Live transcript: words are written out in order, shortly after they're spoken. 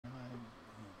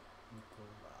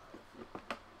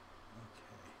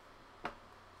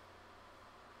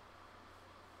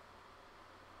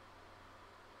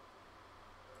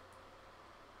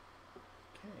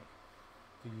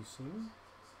you see me?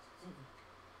 Mm-mm.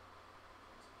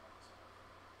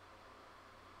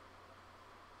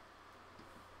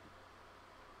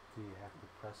 Do you have to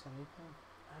press anything?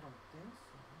 I don't think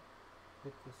so.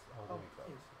 Hit this. Oh, there Oh, you go.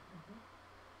 yes. Mm-hmm.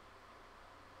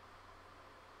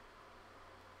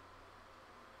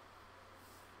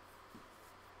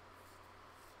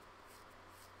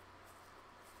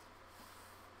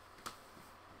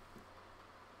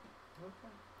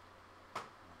 Okay.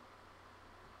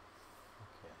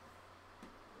 Okay.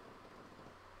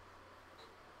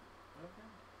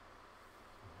 Okay.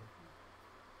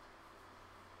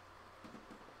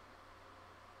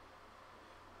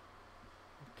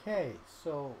 Okay,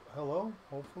 so hello.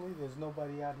 Hopefully, there's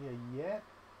nobody out here yet.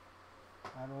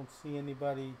 I don't see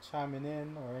anybody chiming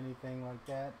in or anything like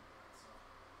that.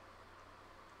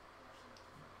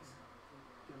 Okay.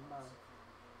 Your mouth.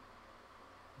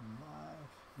 Live.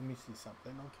 Let me see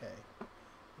something. Okay,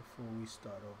 before we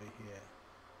start over here.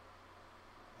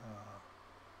 Uh,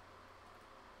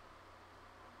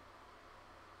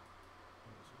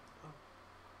 Oh,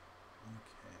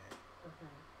 okay.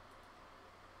 okay.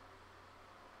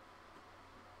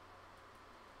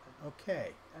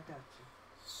 Okay. I got you.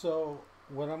 So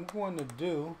what I'm going to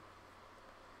do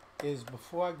is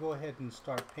before I go ahead and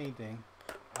start painting,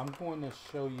 I'm going to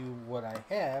show you what I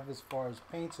have as far as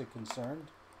paints are concerned.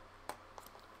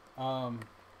 Um,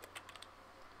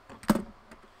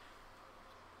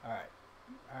 all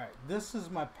right. This is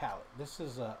my palette. This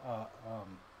is a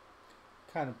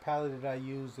kind of palette that I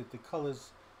use that the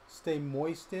colors stay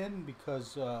moist in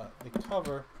because the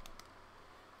cover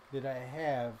that I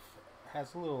have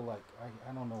has a little like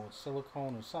I don't know,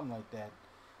 silicone or something like that.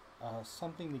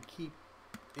 Something to keep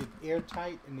it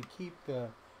airtight and to keep the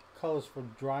colors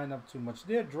from drying up too much.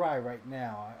 They're dry right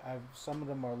now. I've some of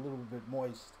them are a little bit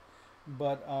moist,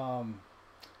 but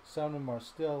some of them are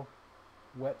still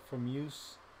wet from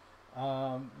use.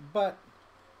 But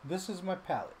this is my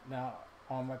palette. Now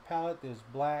on my palette, there's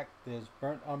black, there's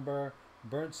burnt umber,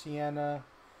 burnt sienna.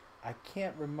 I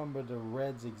can't remember the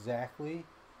reds exactly.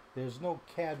 There's no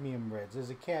cadmium reds. There's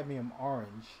a cadmium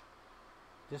orange.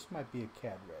 This might be a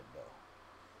cad red though.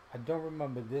 I don't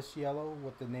remember this yellow,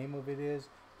 what the name of it is.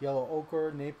 Yellow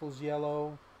ochre, Naples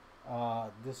yellow.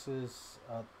 This is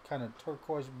kind of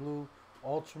turquoise blue,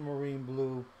 ultramarine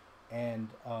blue, and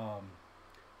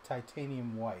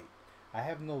titanium white. I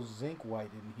have no zinc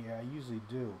white in here. I usually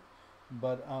do,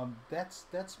 but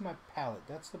that's my palette.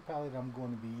 That's the palette I'm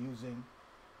going to be using.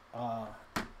 Uh,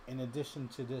 in addition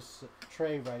to this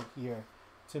tray right here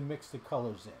to mix the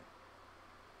colors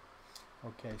in.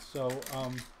 Okay, so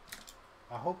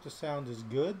I hope the sound is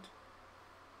good.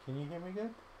 Can you hear me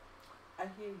good? I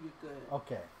hear you good.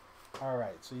 Okay. All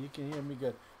right. So you can hear me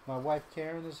good. My wife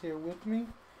Karen is here with me,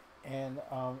 and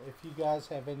if you guys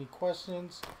have any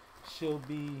questions, she'll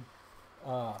be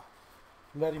uh,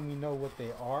 letting me know what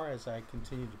they are as I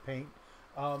continue to paint.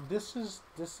 This is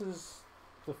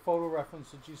the photo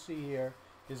reference that you see here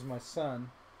is my son.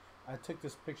 I took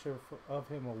this picture of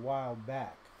him a while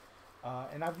back,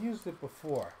 and I've used it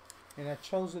before, and I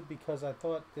chose it because I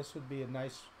thought this would be a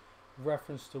nice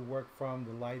reference to work from.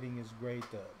 The lighting is great.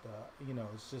 The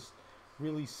it's just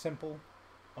really simple.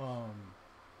 Um,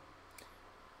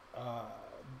 uh,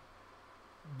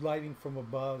 Lighting from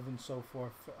above and so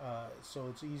forth, so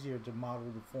it's easier to model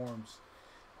the forms.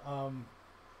 Um,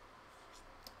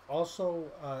 Also,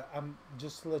 I'm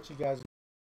just to let you guys know,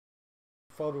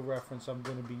 photo reference I'm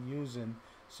going to be using.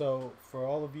 So for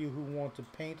all of you who want to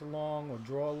paint along or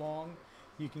draw along,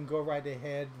 you can go right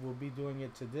ahead. We'll be doing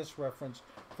it to this reference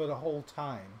for the whole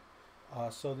time,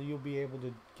 so that you'll be able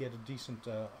to get a decent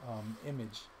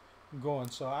image going.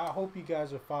 So I hope you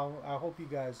guys are following. I hope you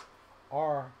guys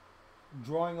are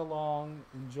drawing along,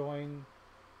 enjoying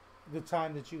the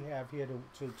time that you have here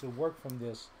to work from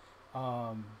this.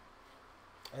 Um,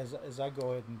 as I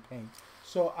go ahead and paint.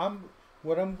 So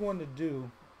what I'm going to do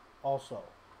also.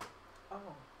 Oh,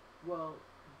 well,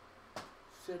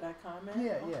 should I comment?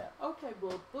 Yeah, Oh, yeah. okay,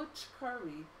 well, Butch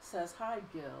Curry says, hi,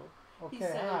 Gil. Okay, He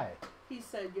said, hi. He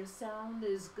said, your sound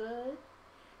is good,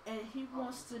 and he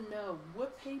wants to know,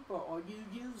 what paper are you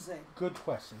using? Good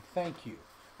question. Thank you.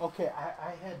 Okay,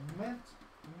 I had meant.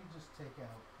 Let me just take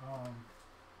out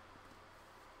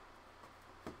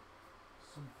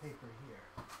some paper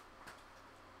here.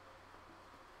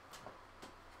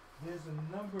 There's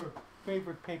a number of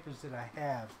favorite papers that I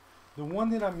have. The one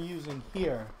that I'm using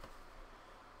here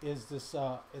is this.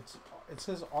 It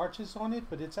says Arches on it,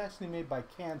 but it's actually made by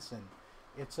Canson.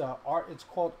 It's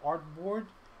called Artboard.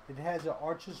 It has an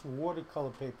Arches watercolor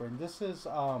paper, and this is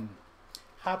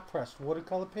hot pressed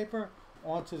watercolor paper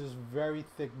onto this very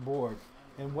thick board.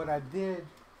 And what I did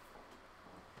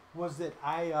was that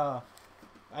I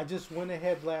just went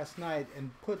ahead last night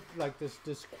and put like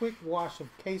this quick wash of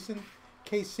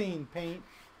casein paint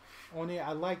on it.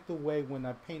 I like the way when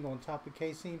I paint on top of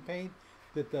casein paint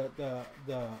that the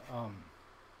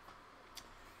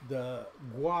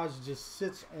gouache just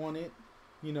sits on it,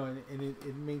 you know, and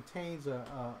it maintains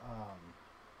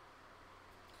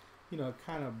you know,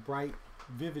 kind of bright,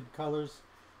 vivid colors.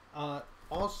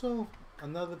 Also,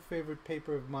 another favorite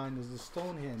paper of mine is the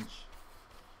Stonehenge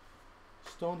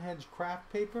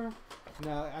craft paper.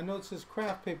 Now, I know it says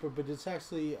craft paper, but it's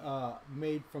actually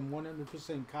made from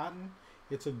 100% cotton.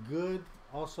 It's a good,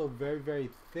 also very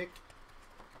thick,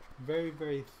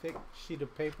 very thick sheet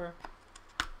of paper.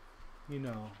 You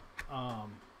know,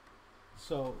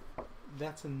 so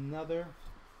that's another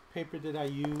paper that I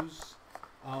use.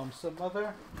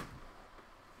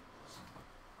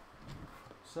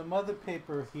 Some other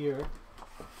paper here,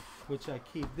 which I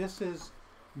keep. This is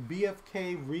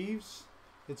BFK Reeves.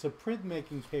 It's a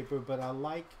printmaking paper, but I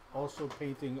like also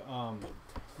painting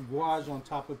gouache on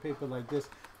top of paper like this.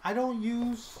 I don't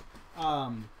use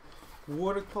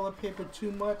watercolor paper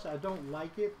too much. I don't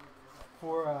like it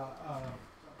for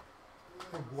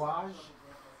gouache.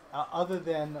 Other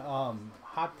than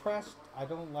hot pressed, I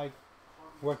don't like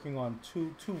working on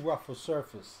too rough a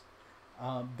surface.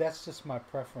 That's just my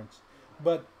preference.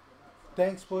 But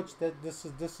thanks, Butch. That this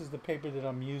is the paper that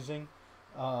I'm using.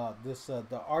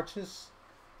 The Arches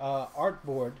art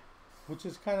board, which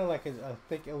is kind of like a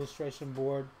thick illustration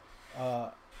board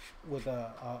with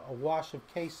a wash of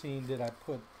casein that I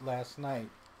put last night.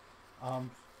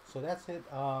 So that's it.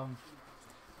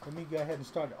 Let me go ahead and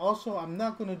start. Also, I'm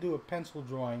not going to do a pencil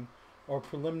drawing or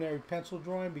preliminary pencil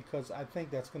drawing because I think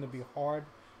that's going to be hard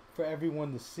for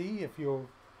everyone to see if you're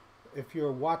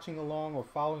watching along or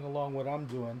following along what I'm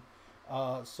doing.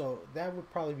 So that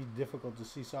would probably be difficult to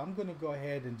see. So I'm going to go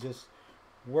ahead and just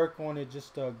work on it.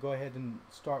 Just go ahead and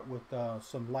start with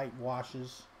some light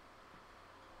washes.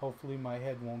 Hopefully my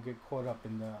head won't get caught up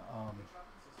in the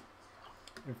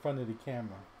in front of the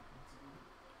camera.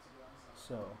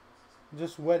 So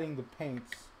just wetting the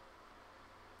paints.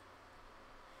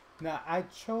 Now I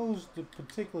chose the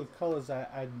particular colors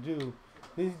I do.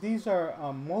 These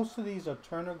are most of these are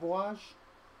Turner gouache,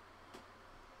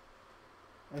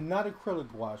 and not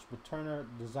acrylic gouache, but Turner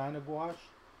designer gouache.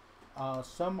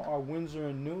 Some are Winsor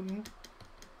and Newton,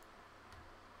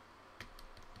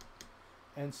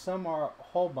 and some are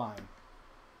Holbein.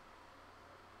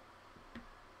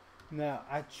 Now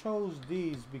I chose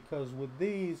these because with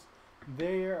these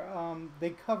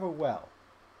they cover well.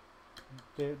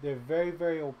 They're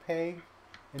very opaque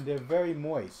and they're very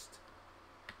moist.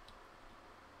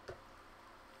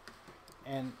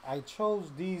 And I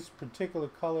chose these particular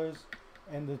colors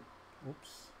and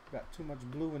oops, got too much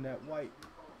blue in that white.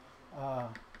 I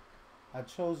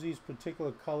chose these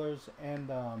particular colors and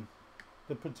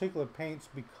the particular paints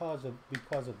because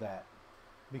of that,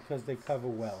 because they cover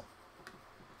well.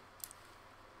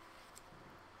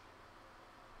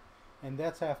 And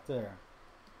that's after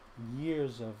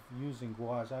years of using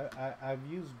gouache. I've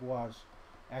used gouache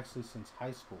actually since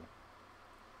high school.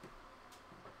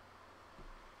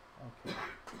 Okay,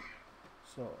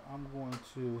 so I'm going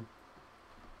to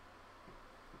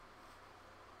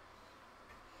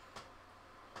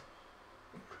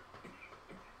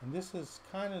and this is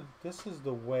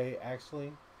the way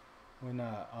actually when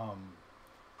I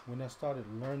started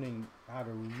learning how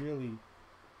to really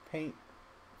paint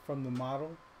from the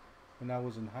model when I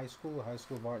was in high school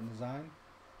of art and design,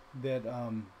 that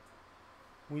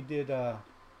we did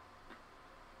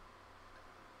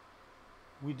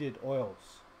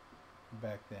oils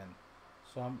back then.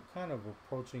 So I'm kind of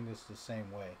approaching this the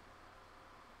same way.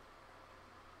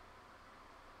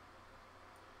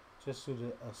 Just with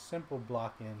a simple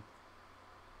block in.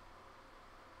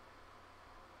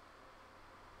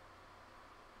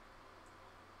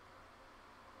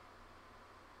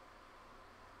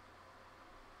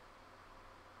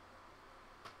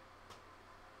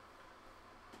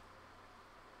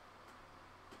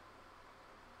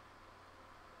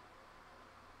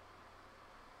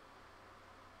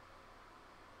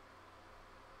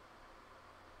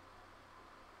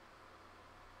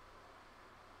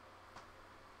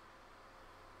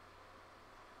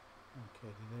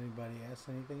 Okay, did anybody ask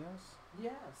anything else?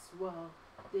 Yes, well,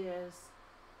 there's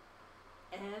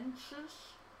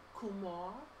Anshish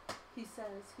Kumar. He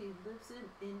says he lives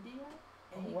in India.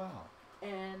 And Oh, wow.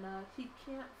 he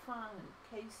can't find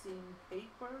casein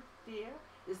paper there.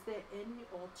 Is there any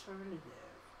alternative?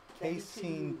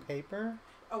 Casein paper?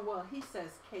 Oh, well, he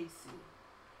says casein.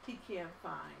 He can't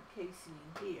find casein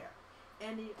here.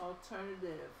 Any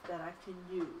alternative that I can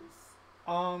use?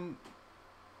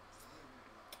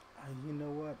 You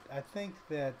know what? I think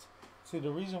that, see,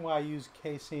 the reason why I use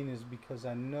casein is because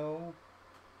I know,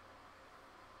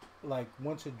 like,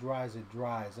 once it dries, it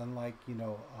dries.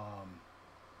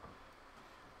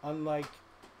 Unlike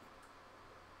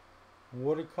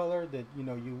watercolor, that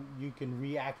you can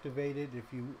reactivate it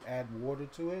if you add water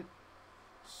to it.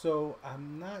 So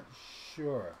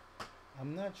sure.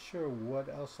 I'm not sure what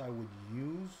else I would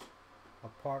use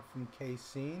apart from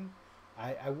casein.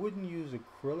 I wouldn't use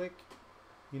acrylic,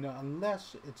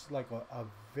 unless it's like a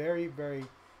very, very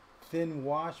thin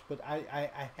wash, but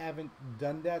I haven't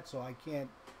done that, so I can't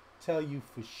tell you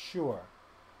for sure,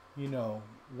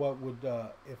 what would,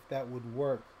 if that would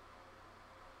work.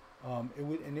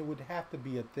 It would have to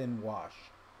be a thin wash.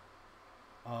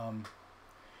 Um,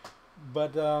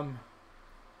 but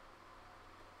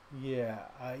yeah,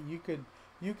 you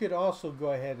could also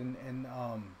go ahead and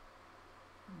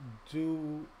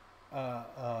do uh,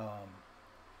 um,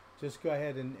 just go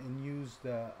ahead and use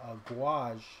the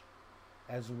gouache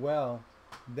as well.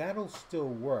 That'll still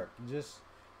work. Just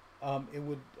it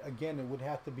would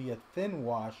have to be a thin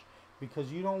wash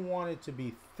because you don't want it to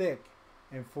be thick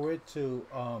and for it to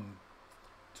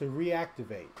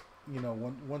reactivate.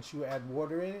 Once you add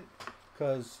water in it,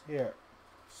 because here,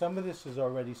 some of this has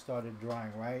already started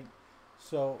drying, right?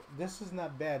 So this is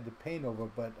not bad to paint over,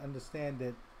 but understand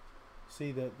that.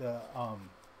 See the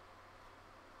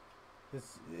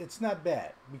it's not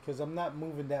bad because I'm not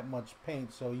moving that much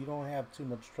paint, so you don't have too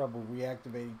much trouble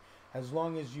reactivating as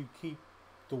long as you keep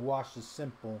the washes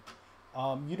simple.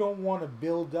 You don't want to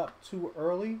build up too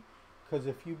early because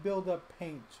if you build up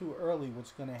paint too early,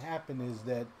 what's going to happen is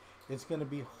that it's going to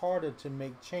be harder to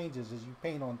make changes as you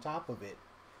paint on top of it.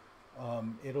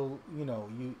 It'll you know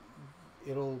you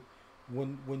it'll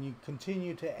when you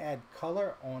continue to add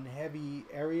color on heavy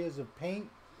areas of paint,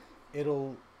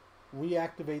 it'll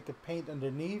reactivate the paint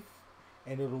underneath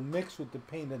and it'll mix with the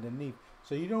paint underneath.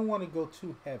 So you don't want to go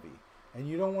too heavy and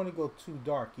you don't want to go too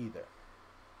dark either.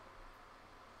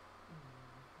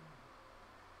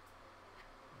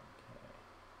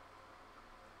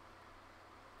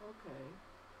 Okay.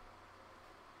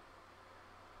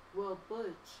 Well,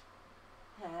 Butch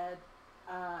had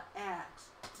asked,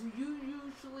 do you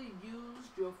usually use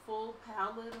your full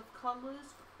palette of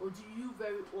colors, or do you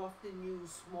very often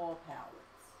use small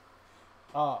palettes?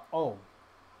 Oh,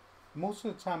 most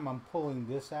of the time I'm pulling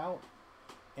this out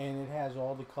and it has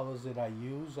all the colors that I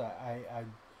use. I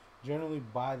generally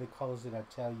buy the colors that I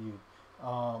tell you,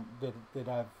 that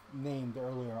I've named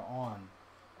earlier on.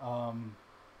 Um,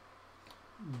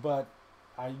 but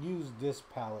I use this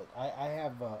palette. I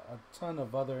have a ton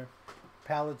of other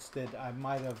palettes that I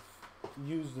might have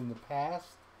used in the past.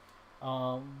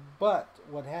 But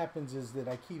what happens is that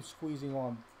I keep squeezing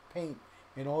on paint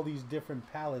in all these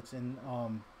different palettes, and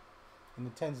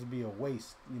it tends to be a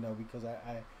waste, because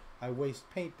I waste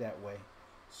paint that way.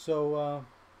 So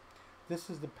this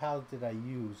is the palette that I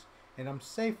use, and I'm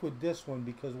safe with this one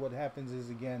because what happens is,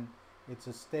 again, it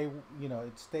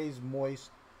stays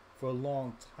moist for a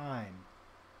long time.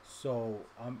 So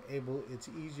it's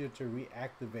easier to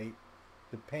reactivate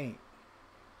the paint.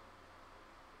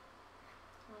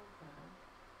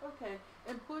 Okay. Okay.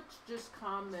 And Butch just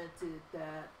commented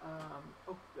that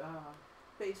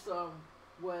based on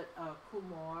what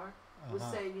Kumar was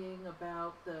Uh-huh. saying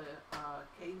about the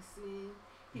casing,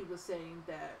 he was saying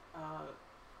that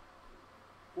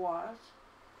gouache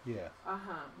Yeah.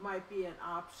 might be an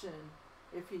option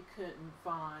if he couldn't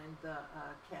find the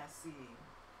casein.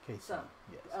 Casey. So,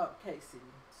 Yes. casing.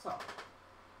 So,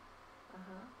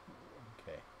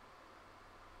 Okay.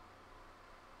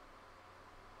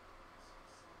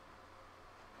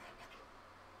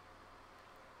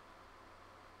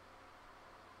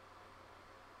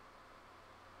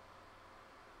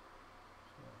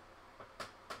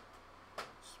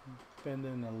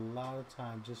 Spending a lot of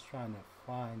time just trying to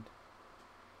find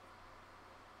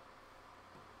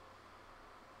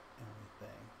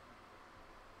everything.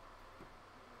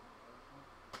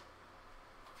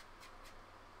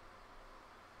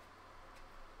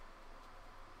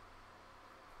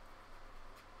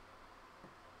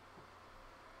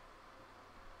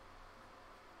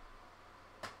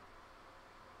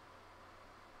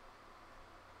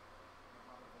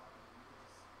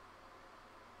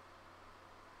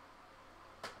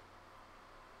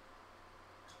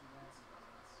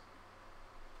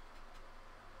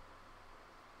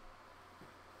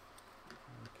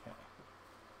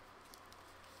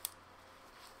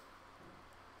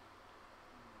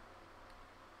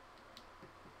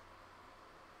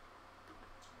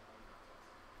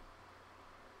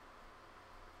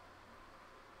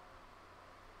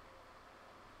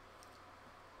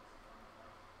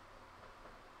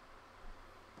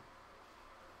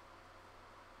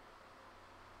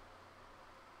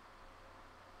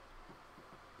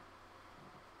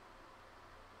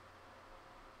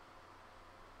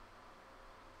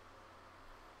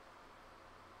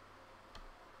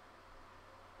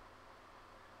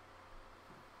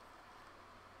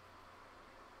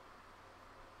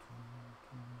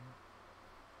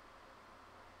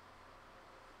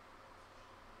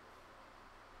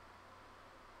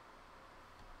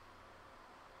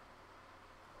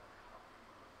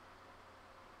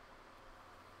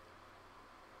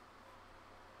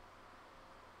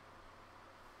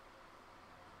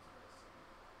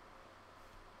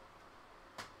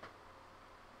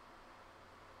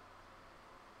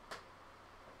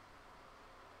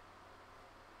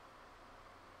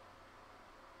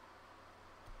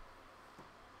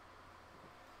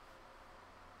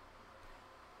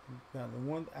 Now the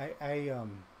one I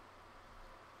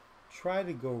try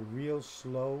to go real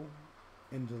slow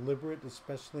and deliberate,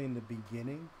 especially in the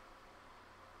beginning,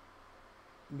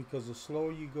 because the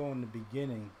slower you go in the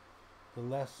beginning, the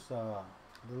less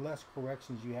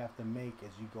corrections you have to make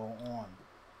as you go on.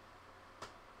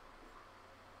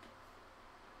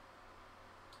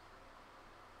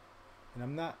 And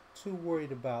I'm not too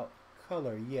worried about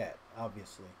color yet,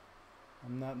 obviously.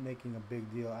 I'm not making a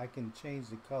big deal. I can change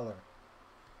the color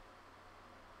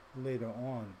later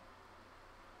on.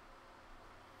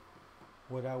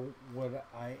 What I what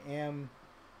I am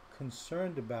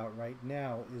concerned about right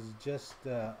now is just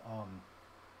the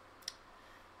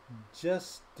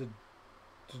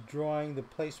drawing, the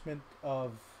placement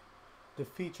of the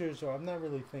features, or I'm not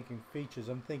really thinking features,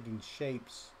 I'm thinking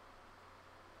shapes.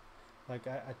 Like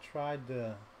I tried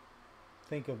to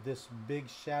think of this big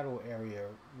shadow area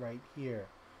right here,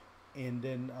 and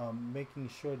then making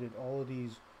sure that all of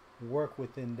these work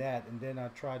within that, and then I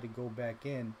tried to go back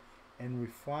in and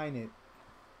refine it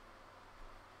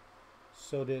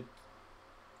so that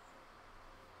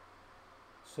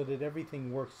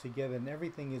everything works together and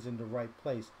everything is in the right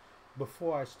place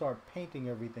before I start painting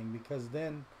everything, because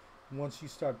then once you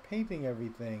start painting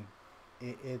everything,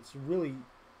 it's really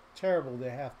terrible to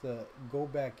have to go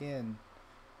back in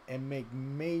and make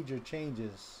major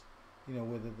changes,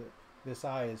 whether this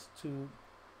eye is too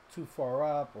far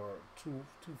up or too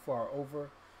far over,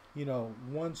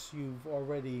 once you've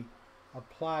already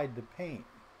applied the paint.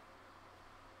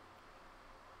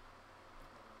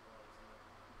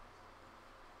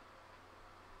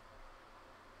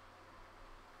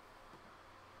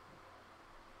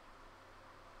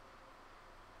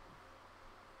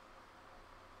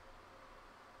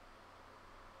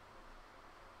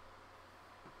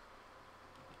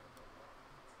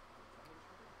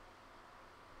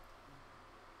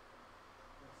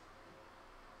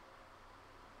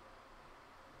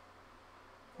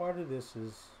 Part of this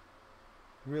is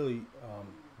really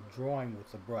drawing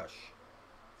with the brush.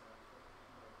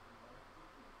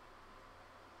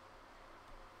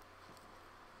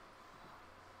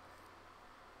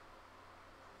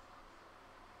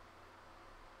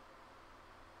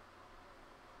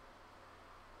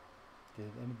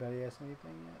 Did anybody ask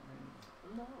anything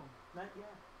yet? No, not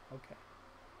yet. Okay.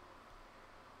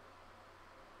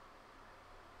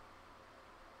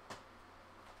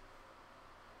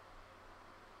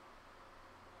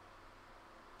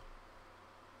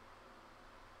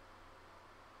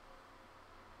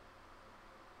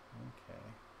 Okay.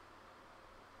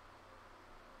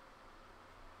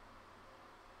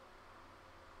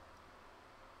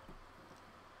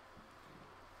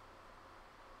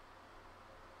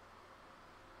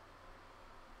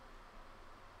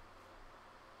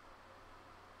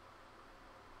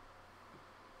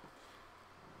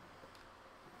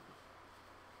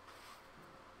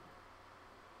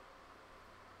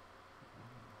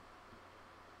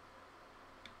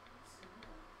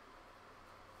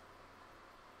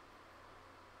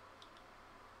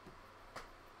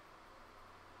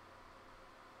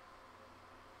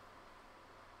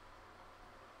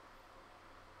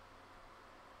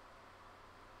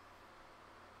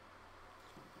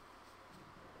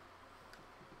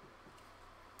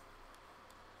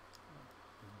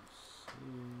 Let's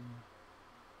see.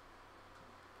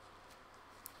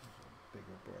 There's a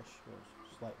bigger brush, or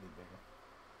slightly bigger.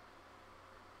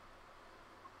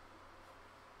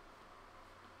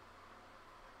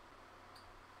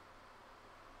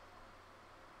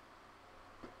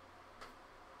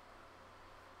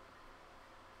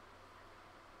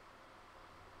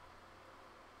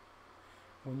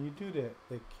 When you do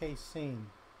the casing,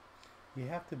 you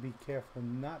have to be careful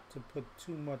not to put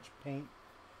too much paint,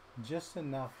 just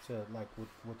enough to, like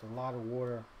with a lot of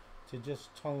water, to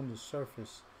just tone the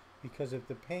surface, because if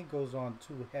the paint goes on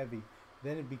too heavy,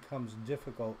 then it becomes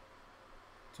difficult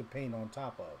to paint on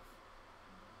top of.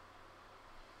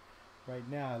 Right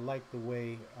now I like the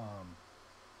way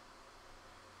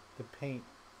the paint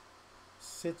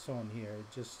sits on here.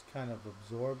 It just kind of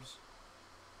absorbs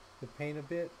the paint a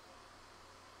bit.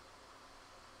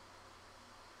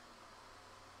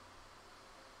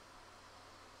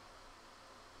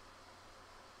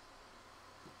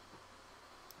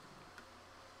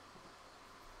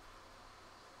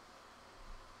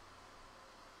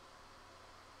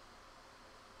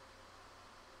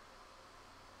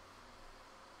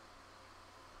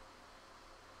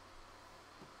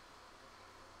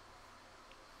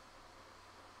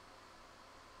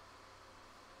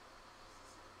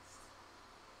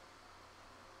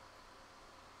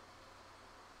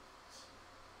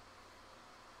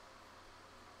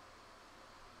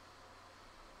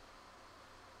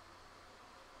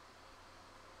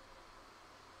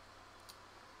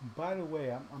 By the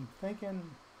way, I'm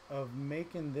thinking of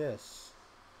making this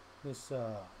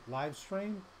live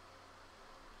stream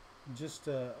just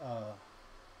a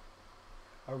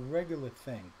regular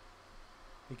thing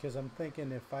because I'm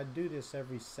thinking if I do this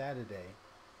every Saturday,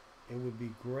 it would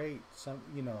be great.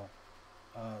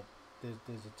 Uh,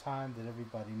 there's a time that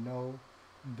everybody know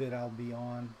that I'll be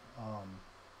on.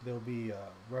 There'll be a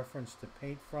reference to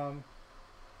paint from,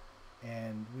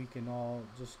 and we can all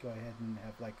just go ahead and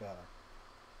have like a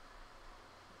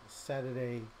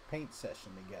Saturday paint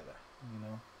session together,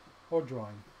 or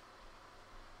drawing,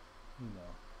 you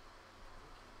know.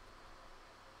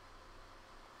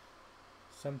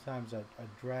 Sometimes I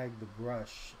drag the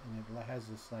brush and it has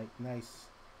this like nice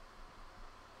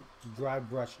dry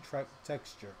brush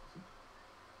texture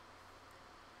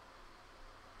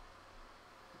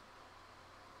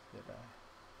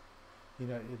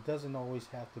that it doesn't always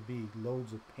have to be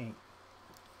loads of paint.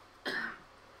 It's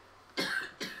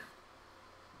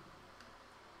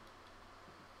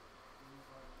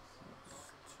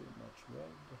too much red.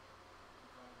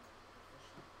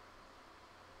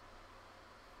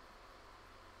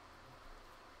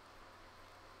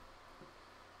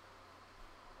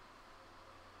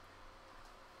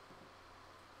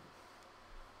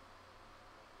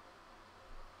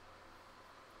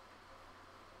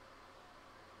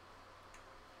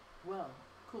 Well,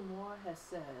 Kumar has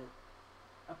said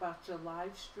about your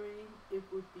live stream, it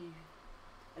would be,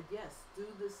 yes, do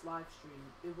this live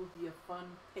stream. It would be a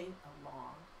fun paint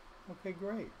along. Okay,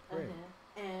 great, great.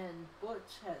 And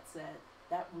Butch had said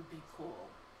that would be cool.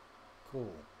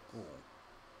 Cool, cool.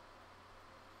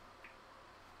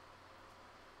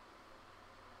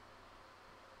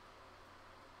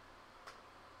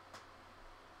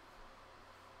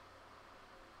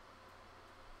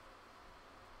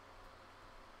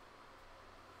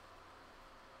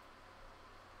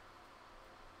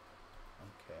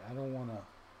 Okay, I don't want to.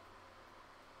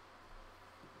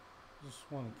 Just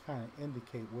want to kind of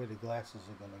indicate where the glasses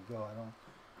are going to go. I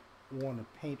don't want to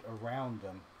paint around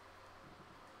them.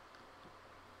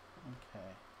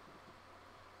 Okay.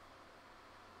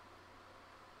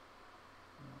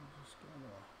 I'm just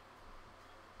gonna.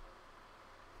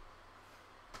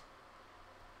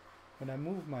 When I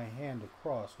move my hand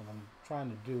across, what I'm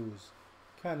trying to do is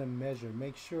kind of measure,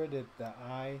 make sure that the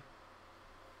eye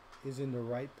is in the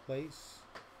right place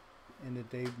and that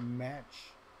they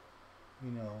match,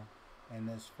 and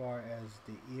as far as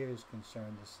the ear is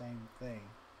concerned, the same thing.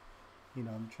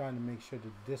 I'm trying to make sure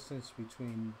the distance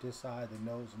between this eye, the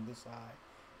nose, and this eye,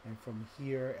 and from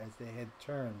here as the head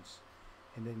turns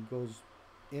and then goes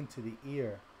into the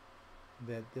ear,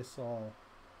 that this all,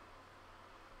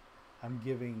 I'm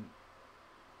giving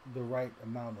the right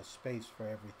amount of space for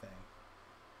everything.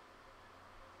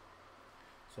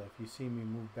 So if you see me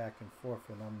move back and forth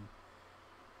and I'm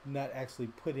not actually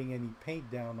putting any paint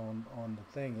down on the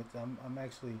thing, I'm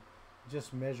actually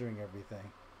just measuring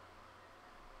everything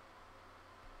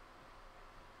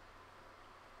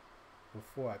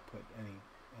before I put any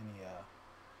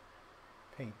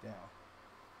paint down.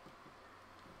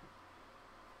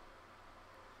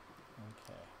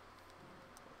 Okay.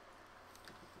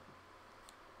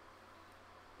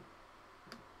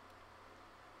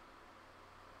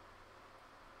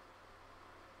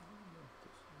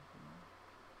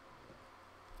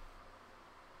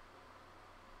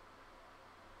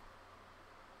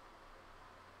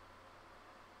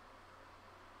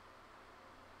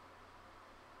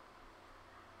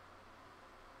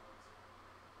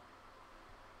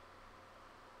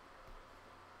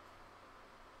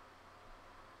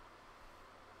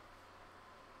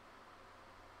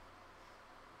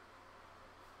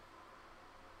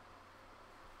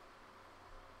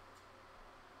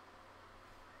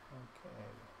 Okay,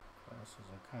 glasses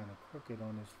are kind of crooked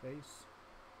on his face.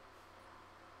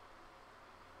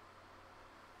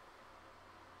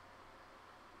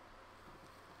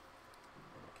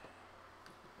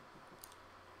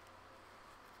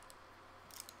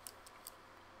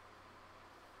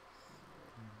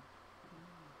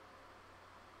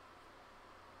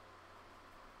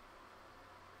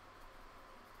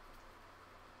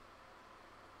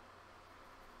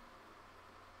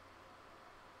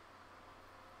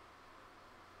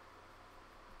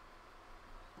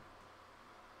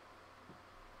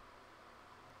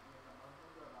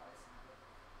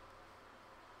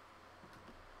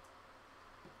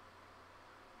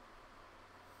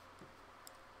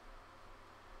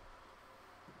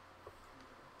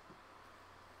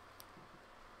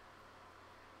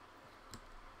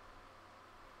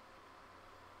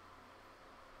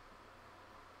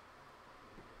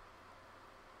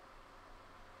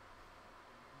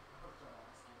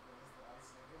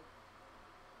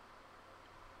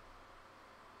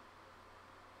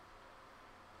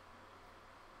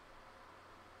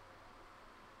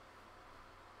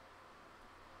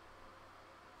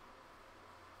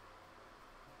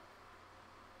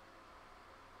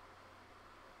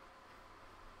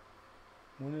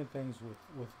 one of the things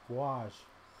with gouache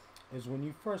is when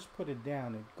you first put it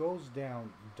down, it goes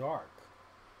down dark,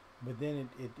 but then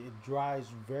it dries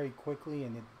very quickly,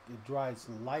 and it dries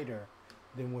lighter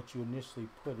than what you initially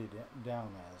put it down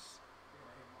as.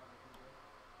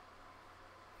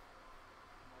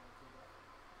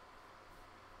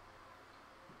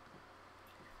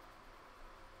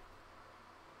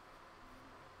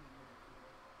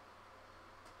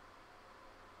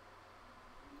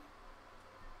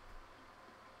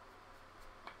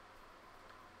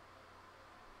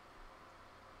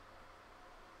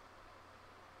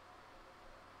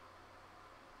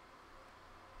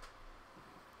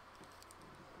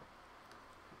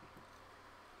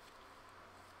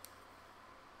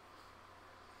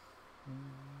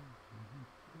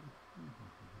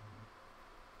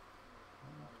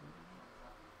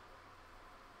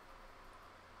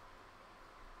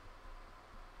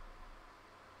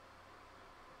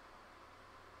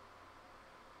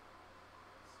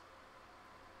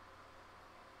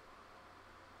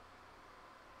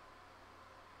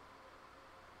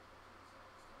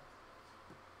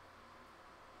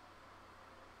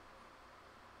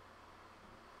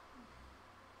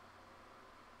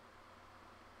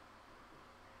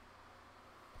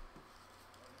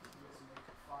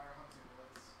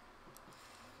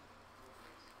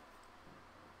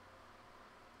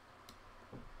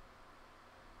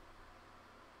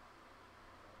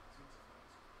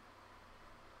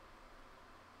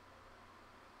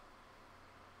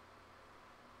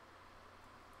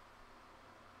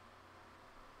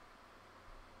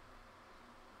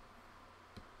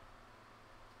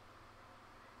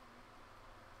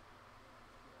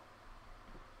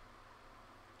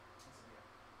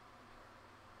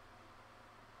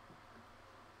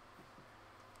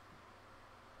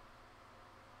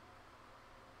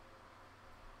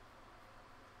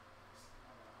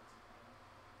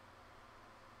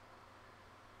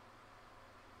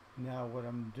 Now what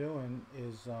I'm doing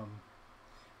is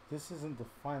this isn't the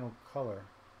final color.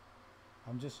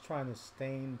 I'm just trying to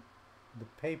stain the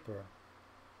paper,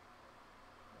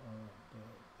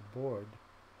 the board,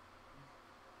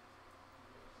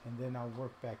 and then I'll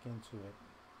work back into it.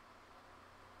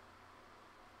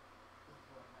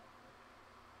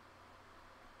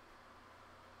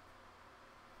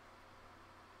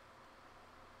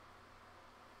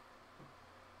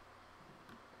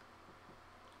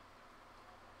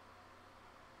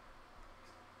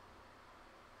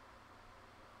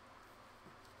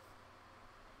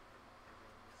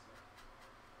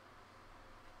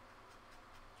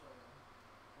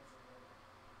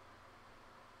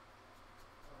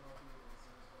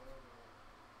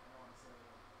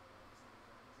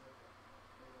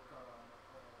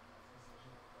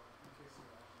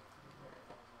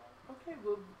 Okay,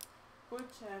 well,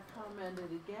 Butch had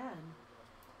commented again.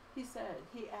 He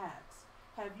asks,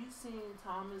 have you seen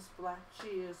Thomas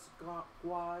Blackshear's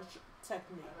gouache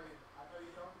technique?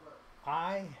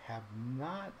 I have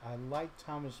not. I like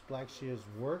Thomas Blackshear's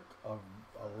work a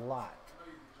lot,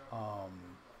 um,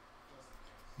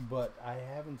 but I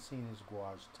haven't seen his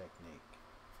gouache technique.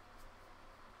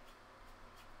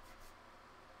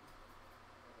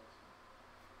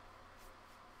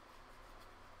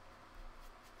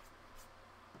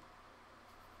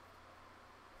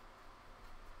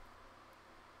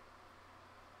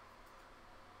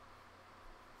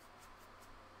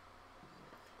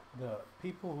 The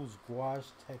people whose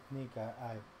gouache technique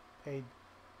I paid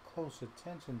close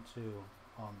attention to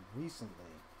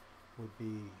recently would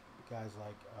be guys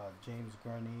like James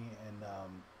Gurney and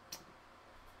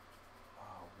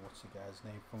what's the guy's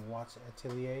name from Watts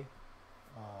Atelier?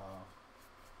 Uh,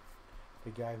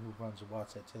 the guy who runs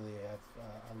Watts Atelier.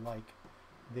 I like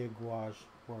their gouache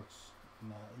works.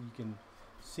 And, you can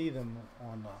see them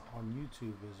on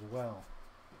YouTube as well.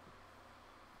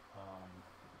 Um,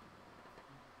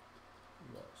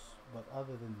 yes, but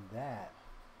other than that,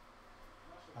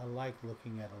 I like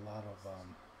looking at a lot of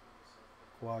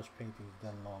gouache paintings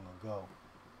done long ago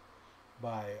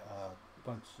by a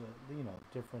bunch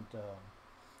of different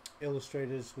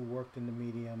illustrators who worked in the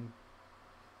medium,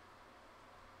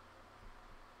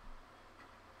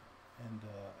 and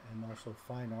also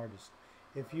fine artists.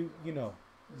 If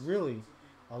really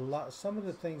a lot, some of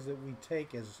the things that we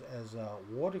take as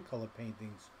watercolor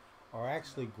paintings are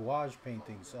actually gouache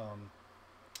paintings.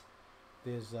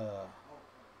 There's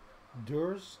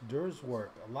Dur's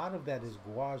work. A lot of that is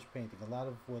gouache painting. A lot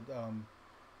of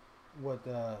what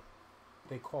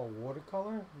they call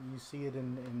watercolor. You see it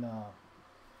in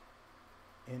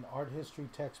art history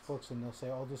textbooks, and they'll say,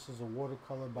 "Oh, this is a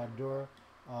watercolor by Dur."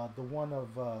 The one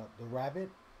of the rabbit,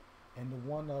 and the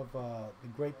one of the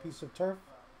great piece of turf.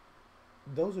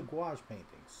 those are gouache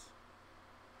paintings.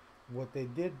 What they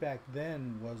did back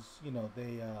then was,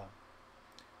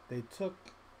 they took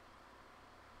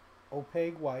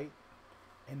opaque white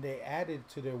and they added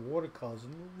to their watercolors,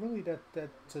 and really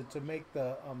to make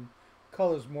the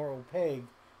colors more opaque,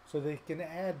 so they can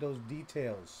add those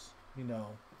details,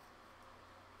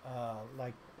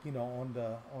 like on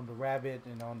the rabbit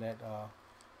and on that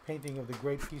painting of the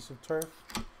great piece of turf.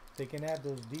 They can add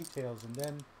those details, and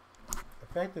then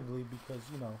effectively, because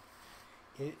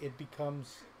it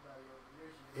becomes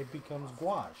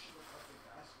gouache.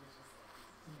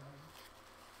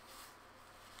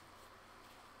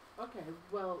 Okay,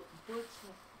 well, Butch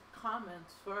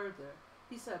comments further.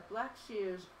 He said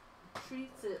Blackshears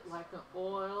treats it like an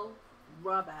oil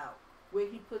rub out, where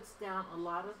he puts down a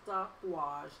lot of dark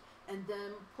gouache and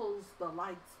then pulls the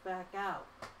lights back out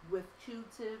with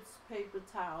Q-tips, paper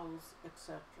towels,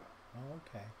 etc.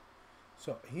 Okay,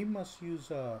 so he must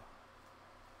use a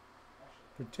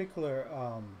particular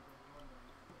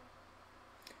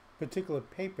particular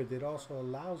paper that also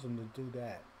allows him to do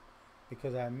that,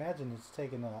 because I imagine it's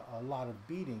taken a lot of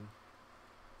beating,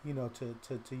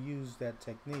 to use that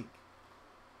technique.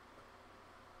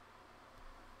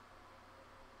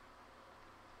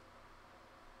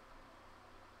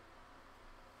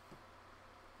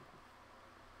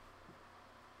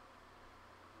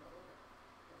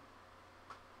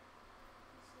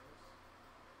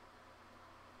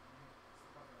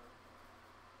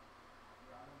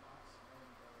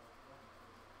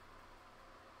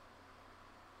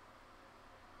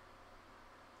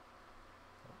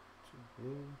 Too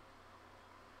blue.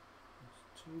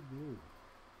 It's too blue.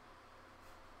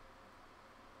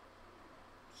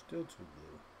 Still too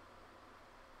blue.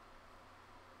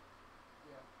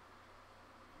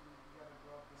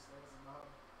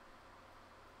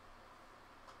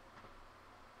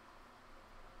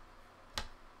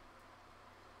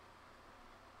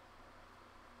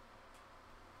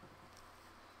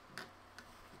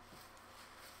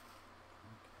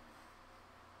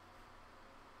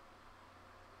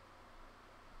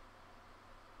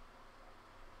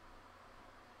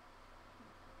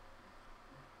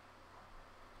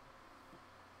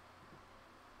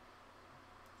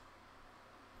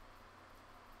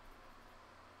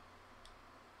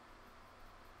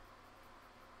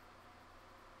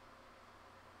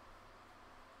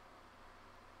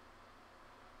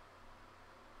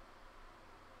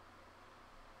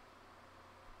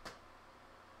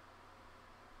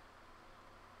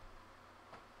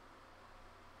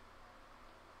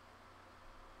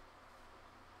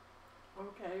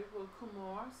 Okay, well,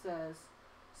 Kumar says,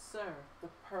 Sir, the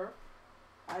perp,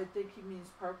 I think he means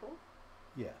purple.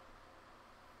 Yeah.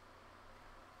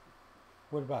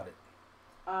 What about it?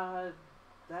 Uh,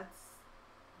 that's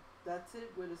that's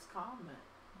it with his comment.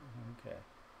 Okay.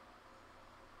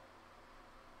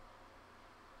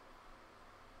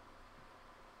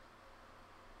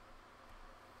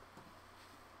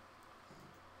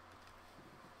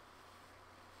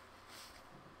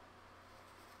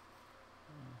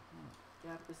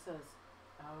 Yep, it says,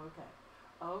 oh,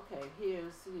 okay,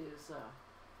 here's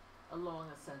a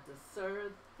longer sentence.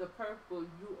 Sir, the purple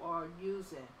you are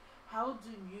using, how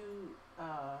do you,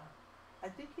 I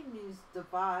think he means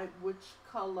divide which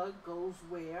color goes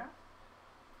where.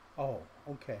 Oh,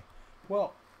 okay.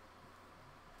 Well,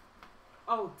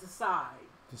 Oh, decide.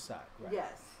 decide, right.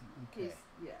 Yes. Okay.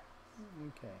 Yeah.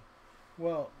 Okay.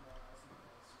 Well,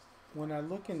 when I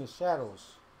look in the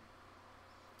shadows,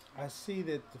 I see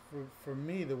that for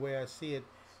me, the way I see it,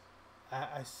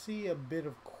 I see a bit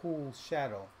of cool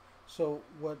shadow. So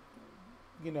what,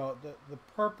 the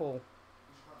purple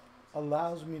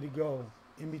allows me to go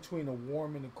in between a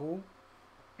warm and a cool.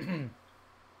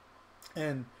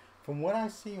 And from what I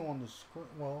see on the screen,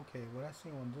 well, okay, what I see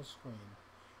on this screen,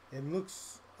 it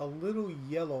looks a little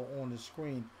yellow on the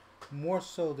screen, more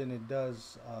so than it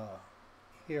does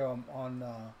here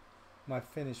on my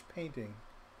finished painting.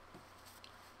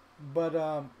 But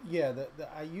yeah,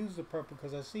 I use the purple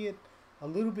because I see it a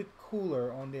little bit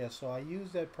cooler on there, so I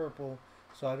use that purple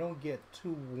so I don't get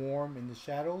too warm in the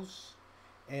shadows.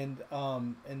 And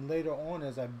later on,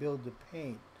 as I build the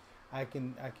paint, I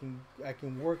can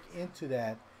work into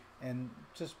that and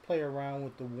just play around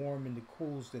with the warm and the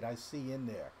cools that I see in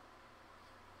there.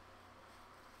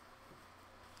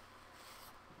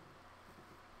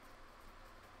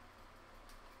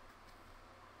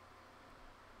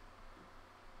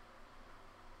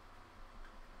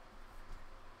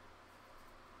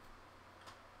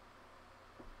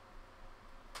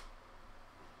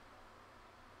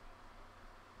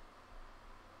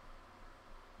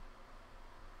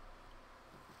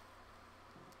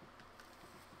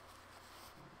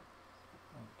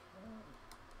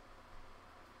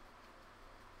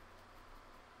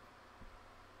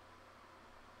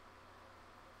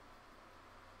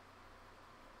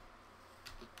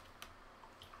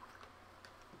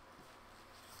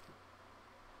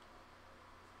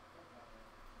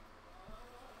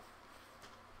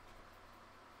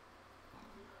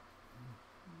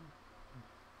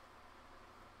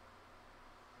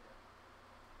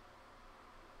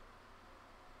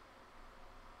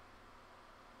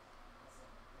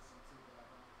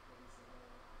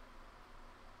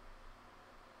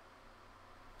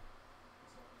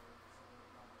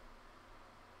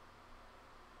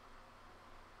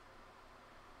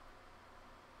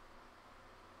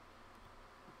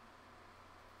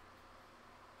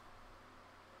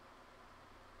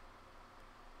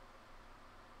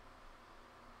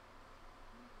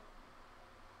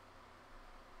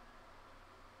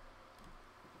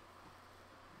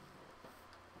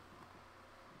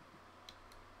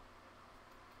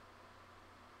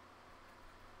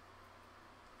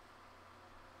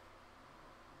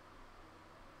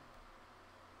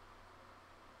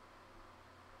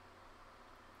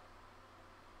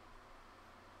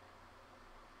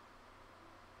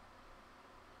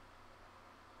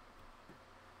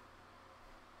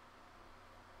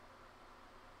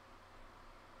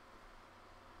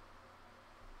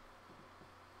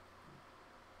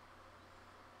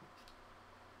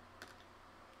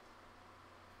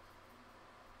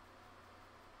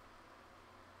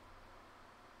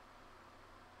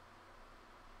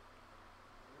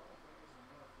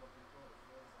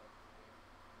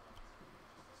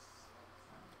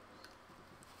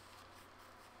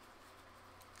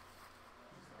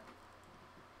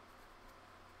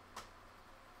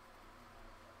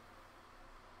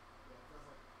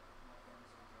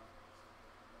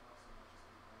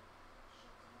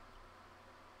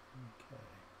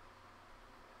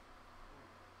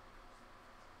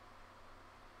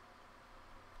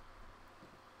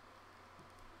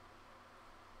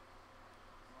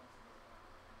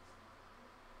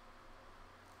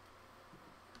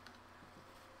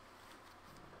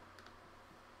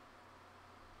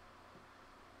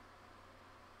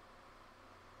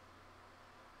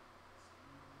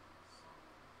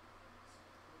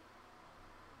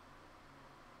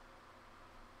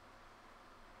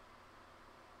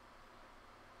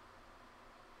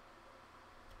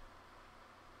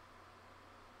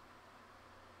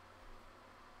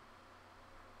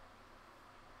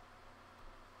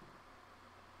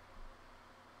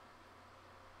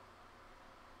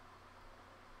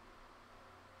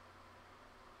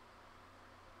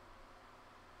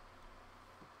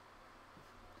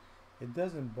 it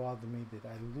doesn't bother me that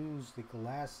I lose the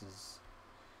glasses,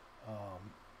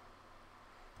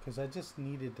 because I just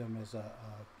needed them as a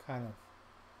kind of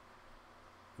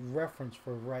reference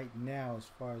for right now as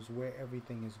far as where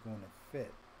everything is going to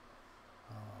fit.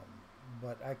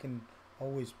 But I can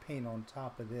always paint on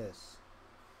top of this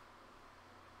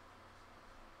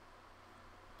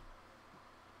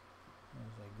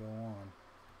as I go on.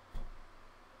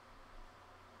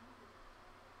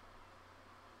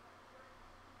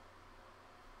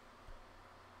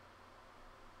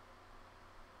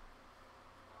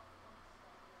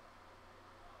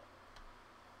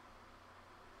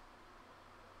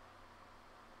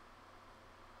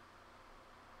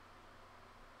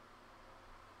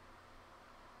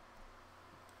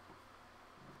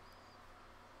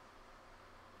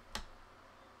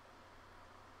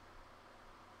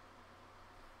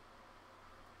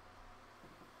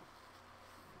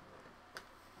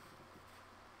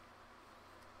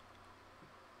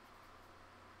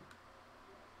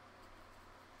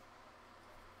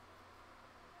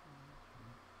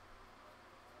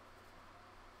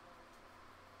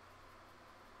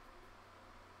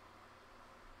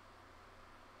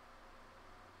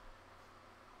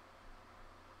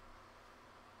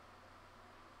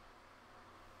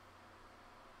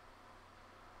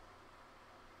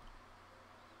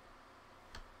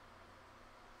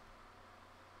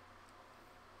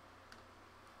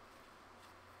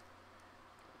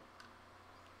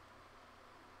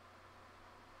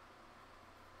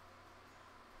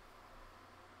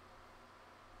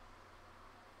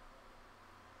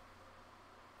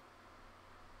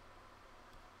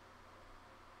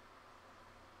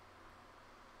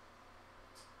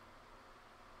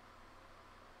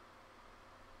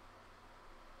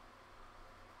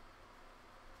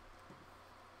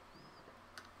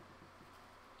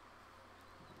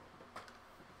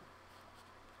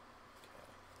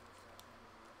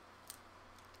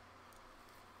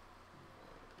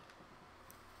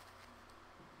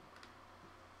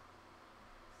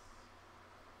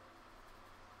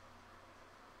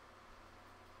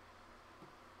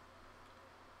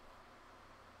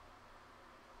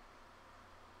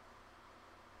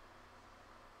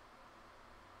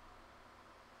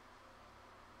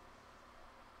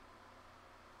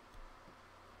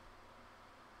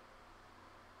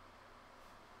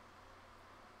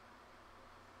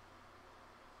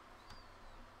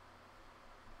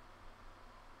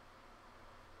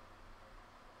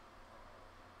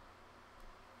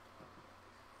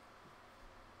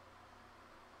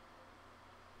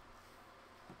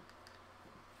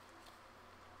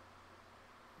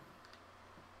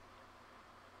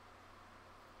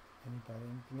 Anybody,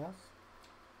 anything else?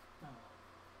 No.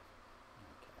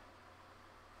 Okay.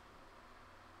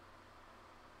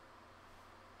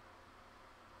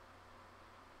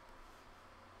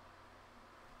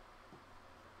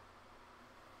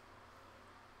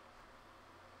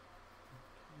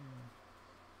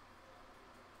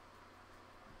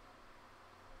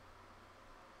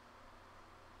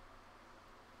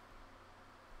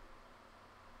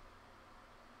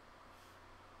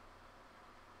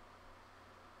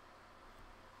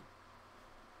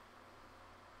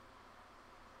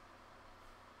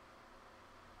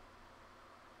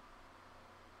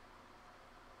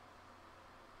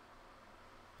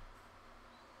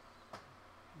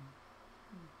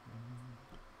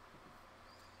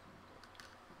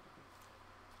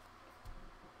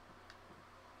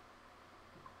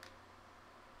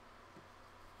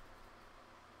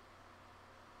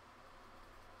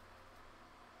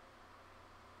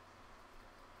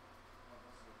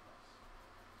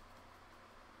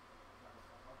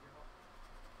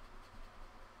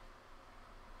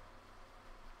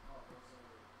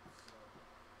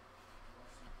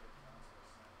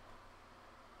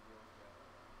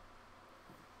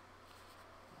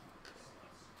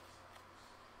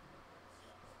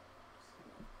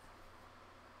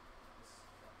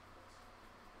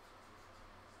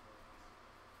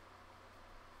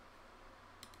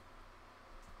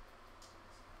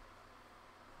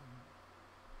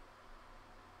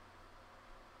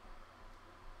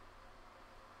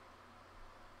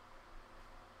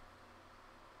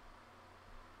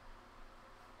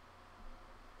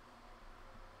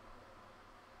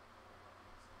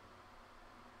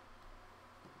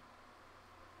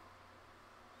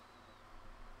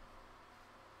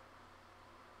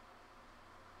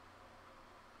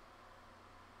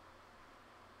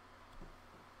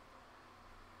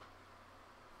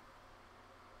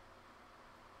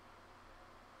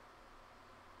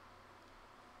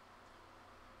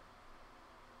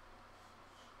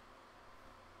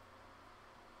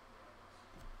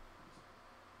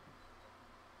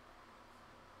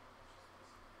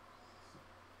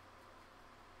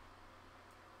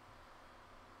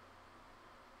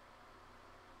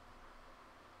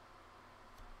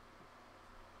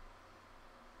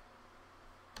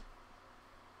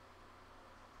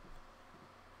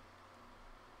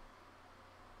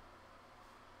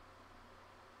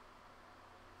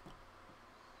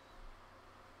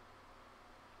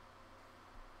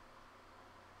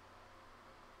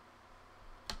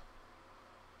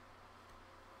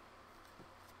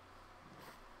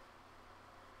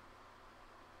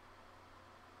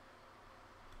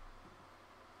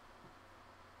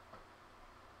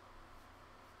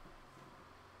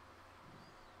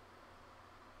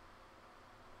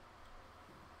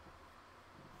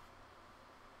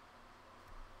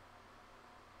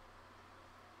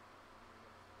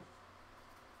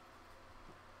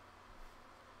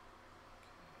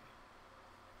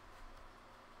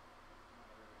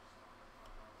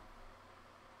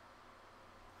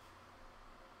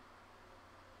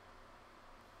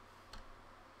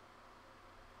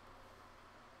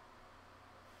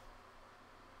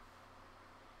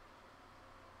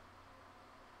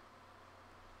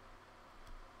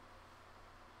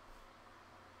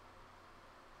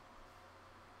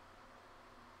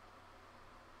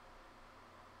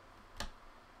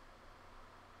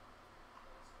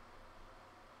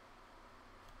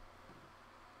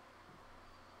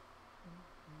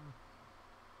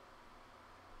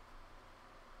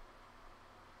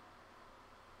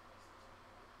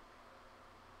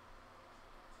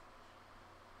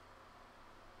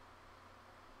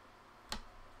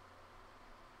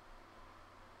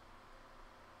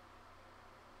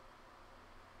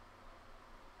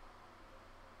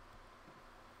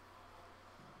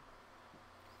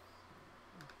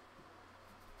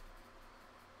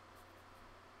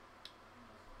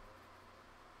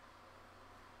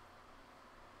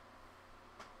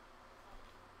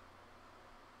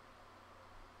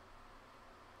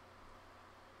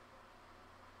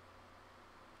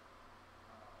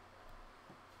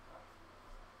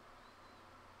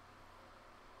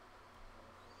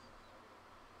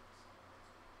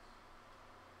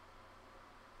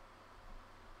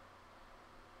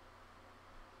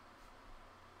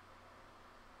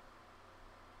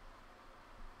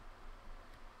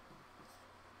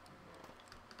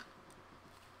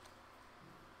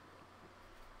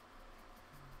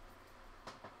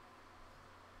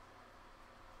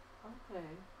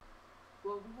 Okay.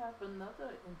 Well, we have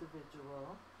another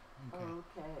individual. Okay.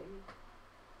 Okay.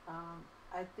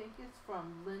 I think it's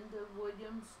from Linda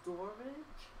Williams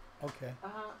Storage. Okay.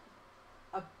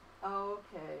 A,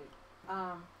 okay.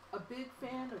 A big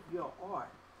fan of your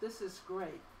art. This is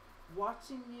great.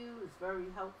 Watching you is very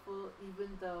helpful,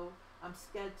 even though I'm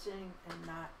sketching and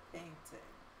not painting.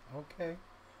 Okay.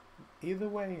 Either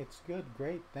way, it's good.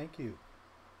 Great. Thank you.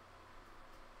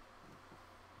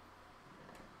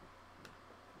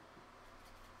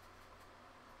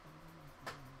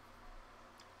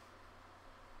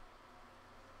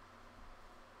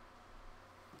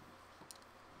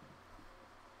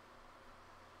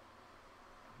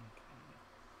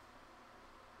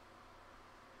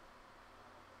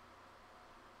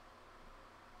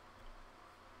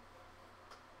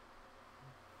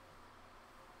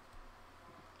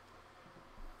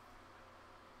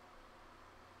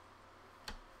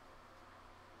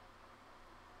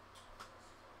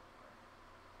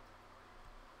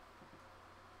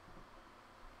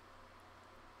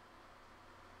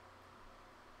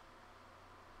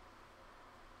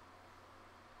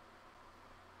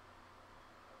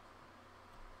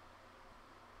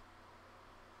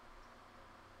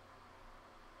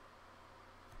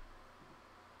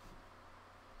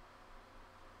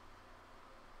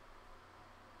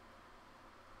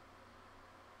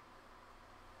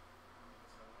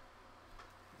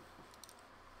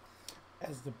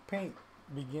 As the paint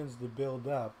begins to build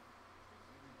up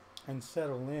and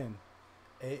settle in,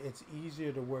 it's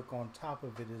easier to work on top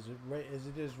of it as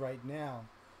it is right now.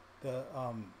 The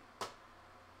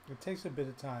It takes a bit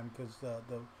of time because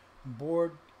the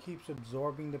board keeps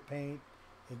absorbing the paint.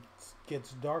 It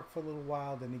gets dark for a little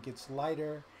while, then it gets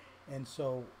lighter, and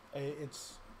so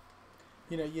it's,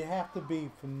 you have to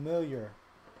be familiar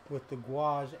with the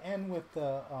gouache and with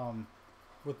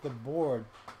the board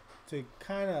to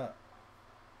kind of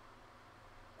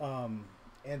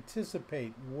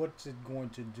anticipate what's it going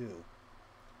to do.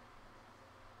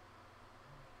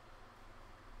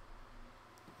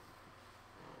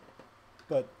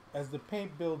 But as the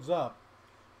paint builds up,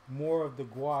 more of the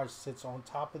gouache sits on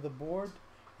top of the board,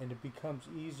 and it becomes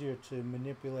easier to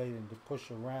manipulate and to push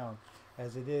around.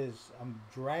 As it is, I'm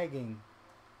dragging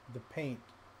the paint,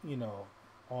 you know,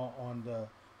 on the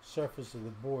surface of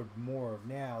the board more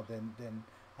now than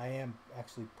I am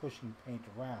actually pushing paint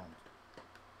around.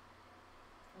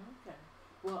 Okay.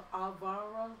 Well,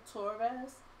 Alvaro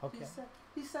Torres, Okay.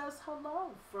 he says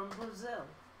hello from Brazil.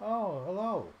 Oh,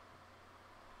 hello.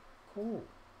 Cool.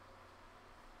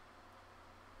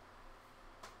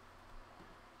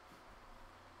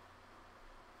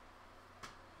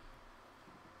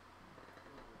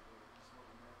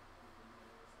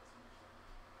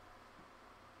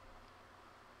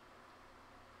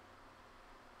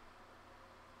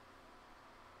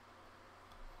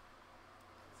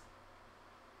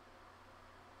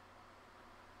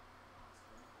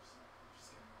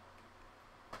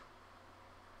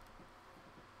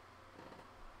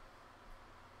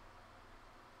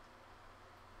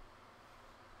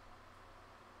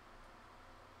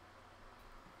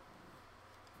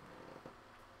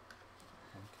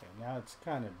 Okay, now it's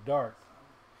kind of dark.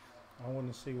 I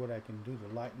want to see what I can do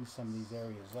to lighten some of these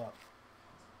areas up.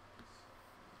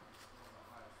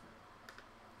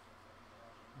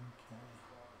 Okay.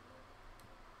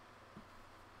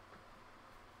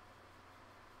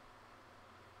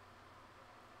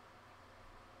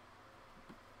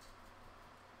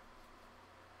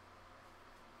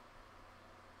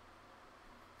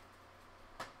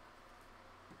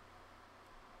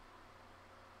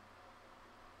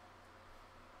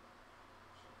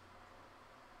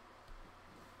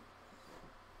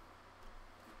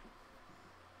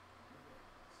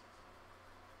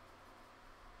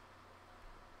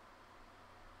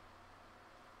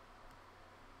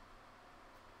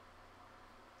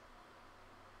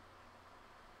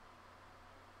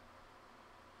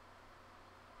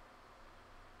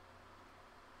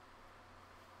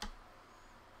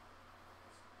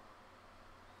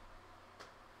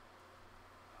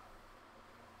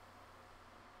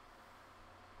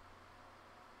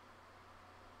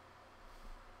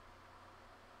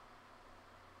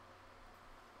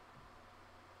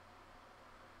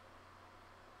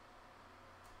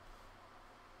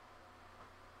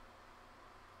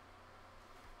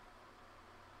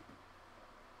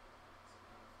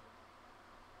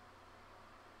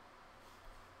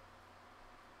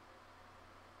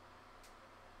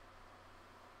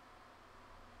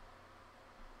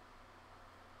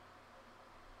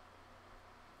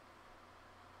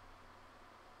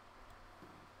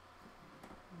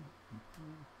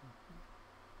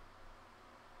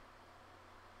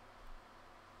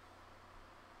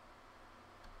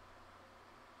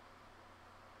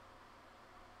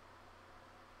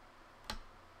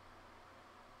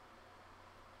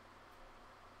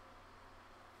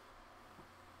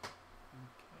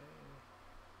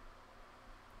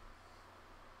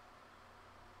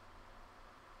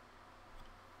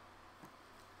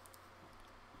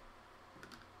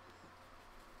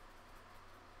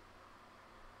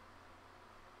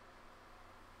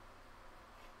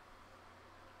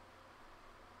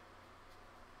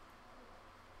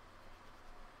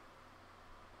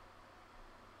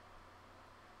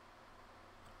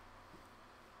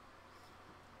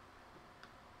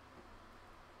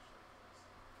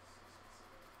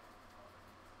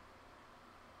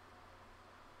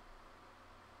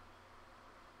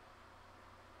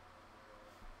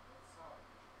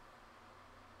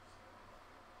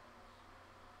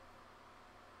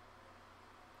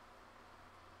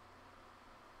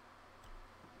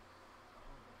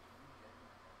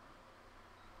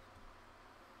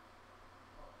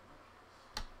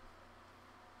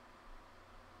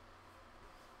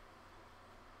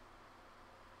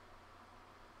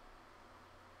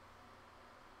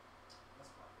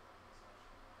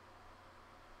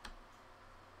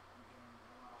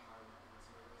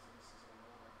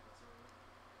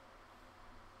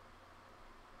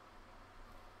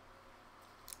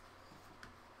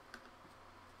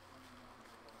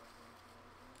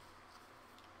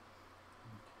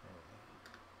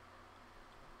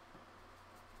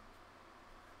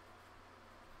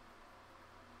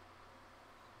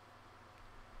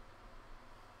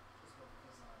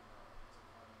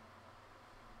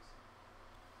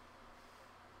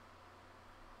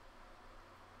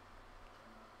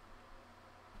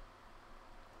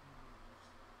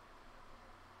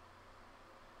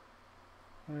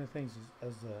 of the things is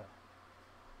as the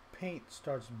paint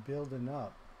starts building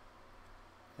up,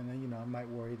 and then I might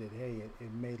worry that hey,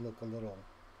 it may look a little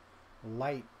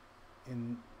light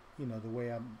in the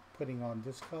way I'm putting on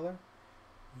this color.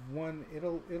 One,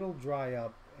 it'll dry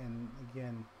up, and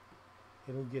again,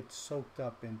 it'll get soaked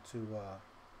up into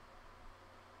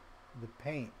the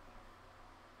paint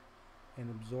and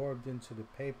absorbed into the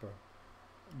paper.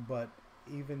 But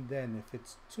even then, if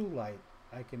it's too light,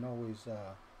 I can always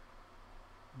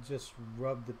just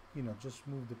rub the just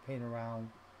move the paint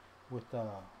around with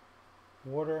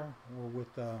water, or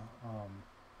with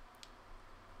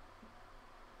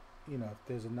if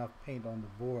there's enough paint on the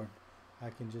board, I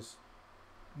can just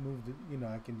move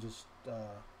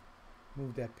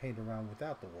move that paint around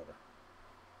without the water.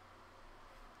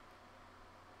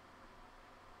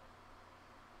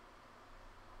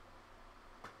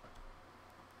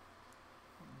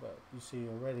 But you see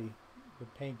already the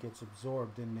paint gets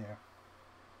absorbed in there.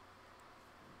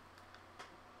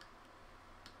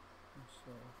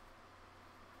 So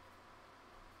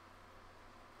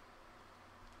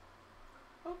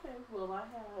Okay, well, I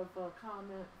have a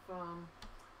comment from,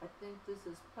 I think this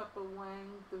is Pepper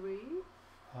Wang 3.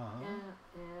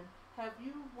 And have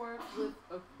you worked with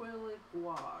acrylic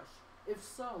gouache? If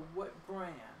so, what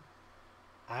brand?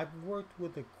 I've worked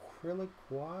with acrylic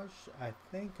gouache. I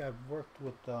think I've worked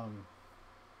with Turner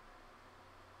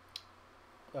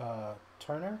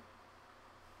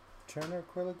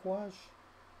acrylic gouache,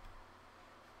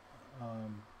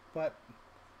 but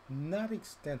not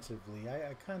extensively.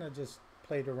 I kind of just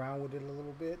played around with it a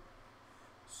little bit,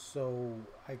 so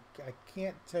I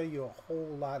can't tell you a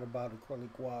whole lot about acrylic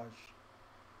gouache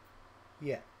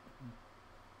yet.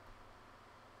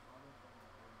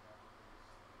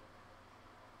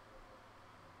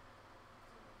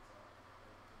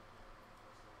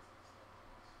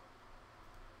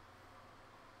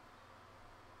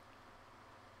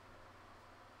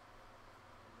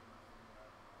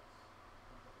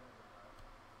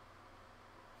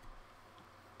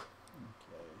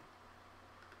 Okay.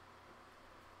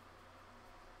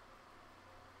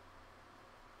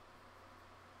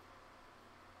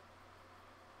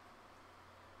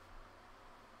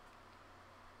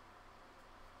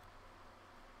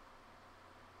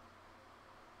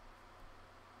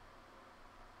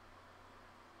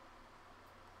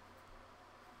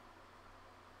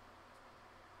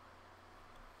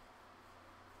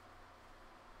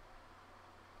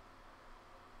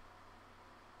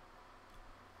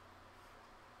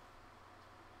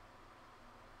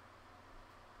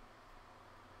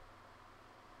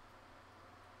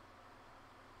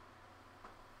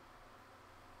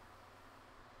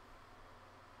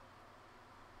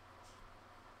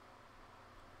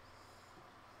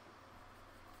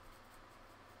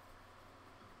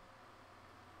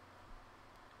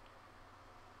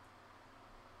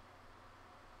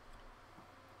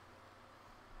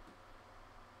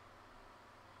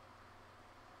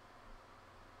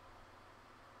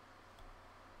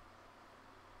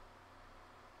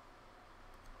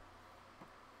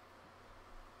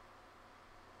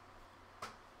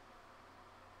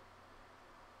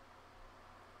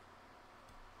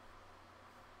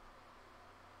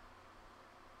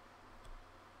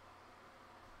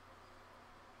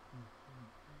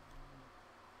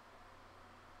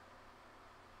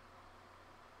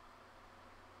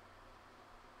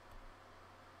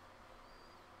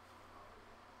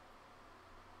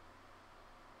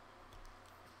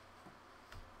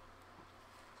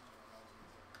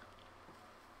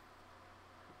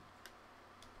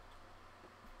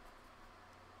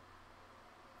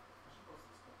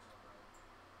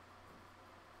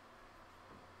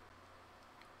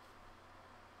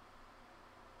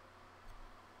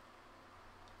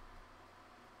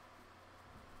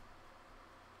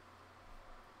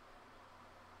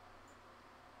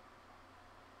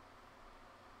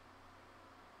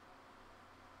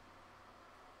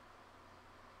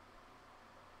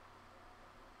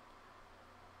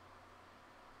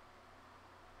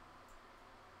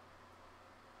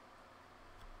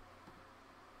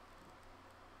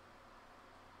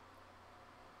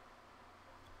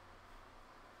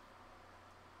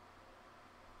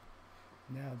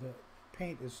 Now the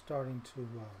paint is starting to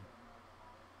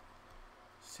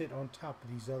sit on top of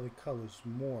these other colors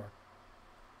more,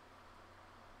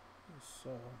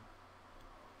 so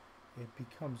it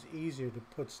becomes easier to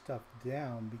put stuff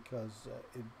down, because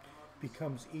it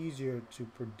becomes easier to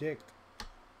predict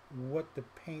what the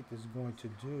paint is going to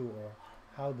do, or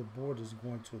how the board is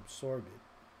going to absorb it.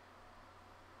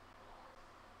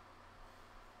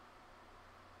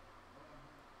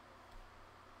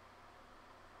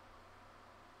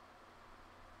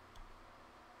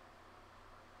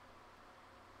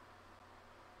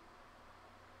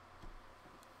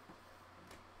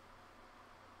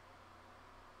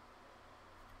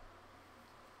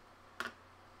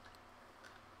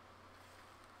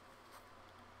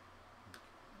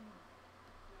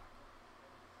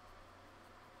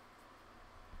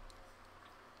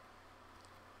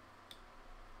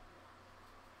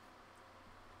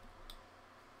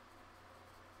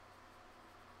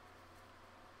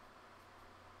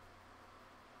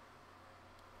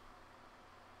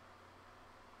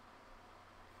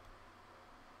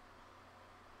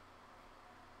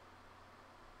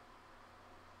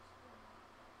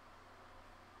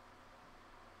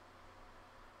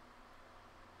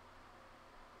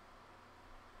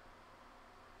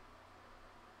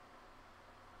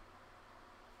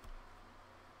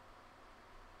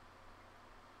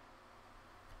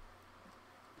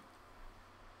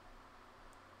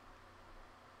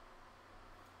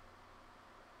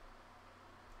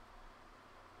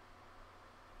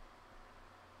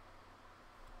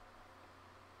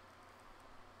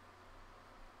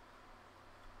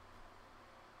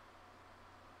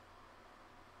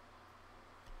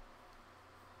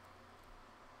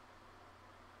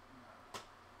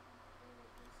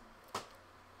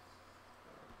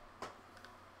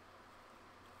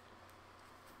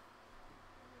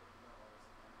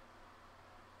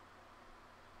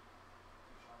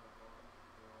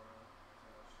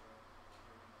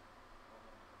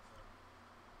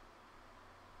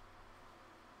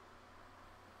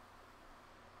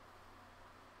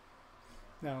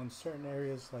 Now in certain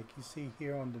areas, like you see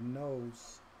here on the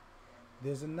nose,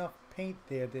 there's enough paint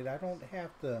there that I don't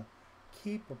have to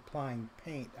keep applying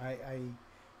paint.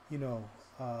 You know,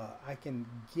 I can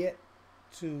get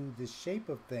to the shape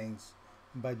of things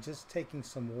by just taking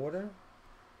some water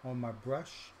on my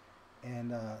brush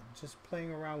and just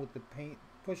playing around with the paint,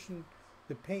 pushing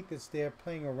the paint that's there,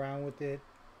 playing around with it,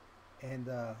 and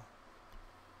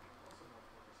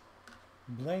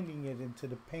blending it into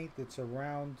the paint that's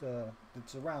around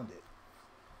it.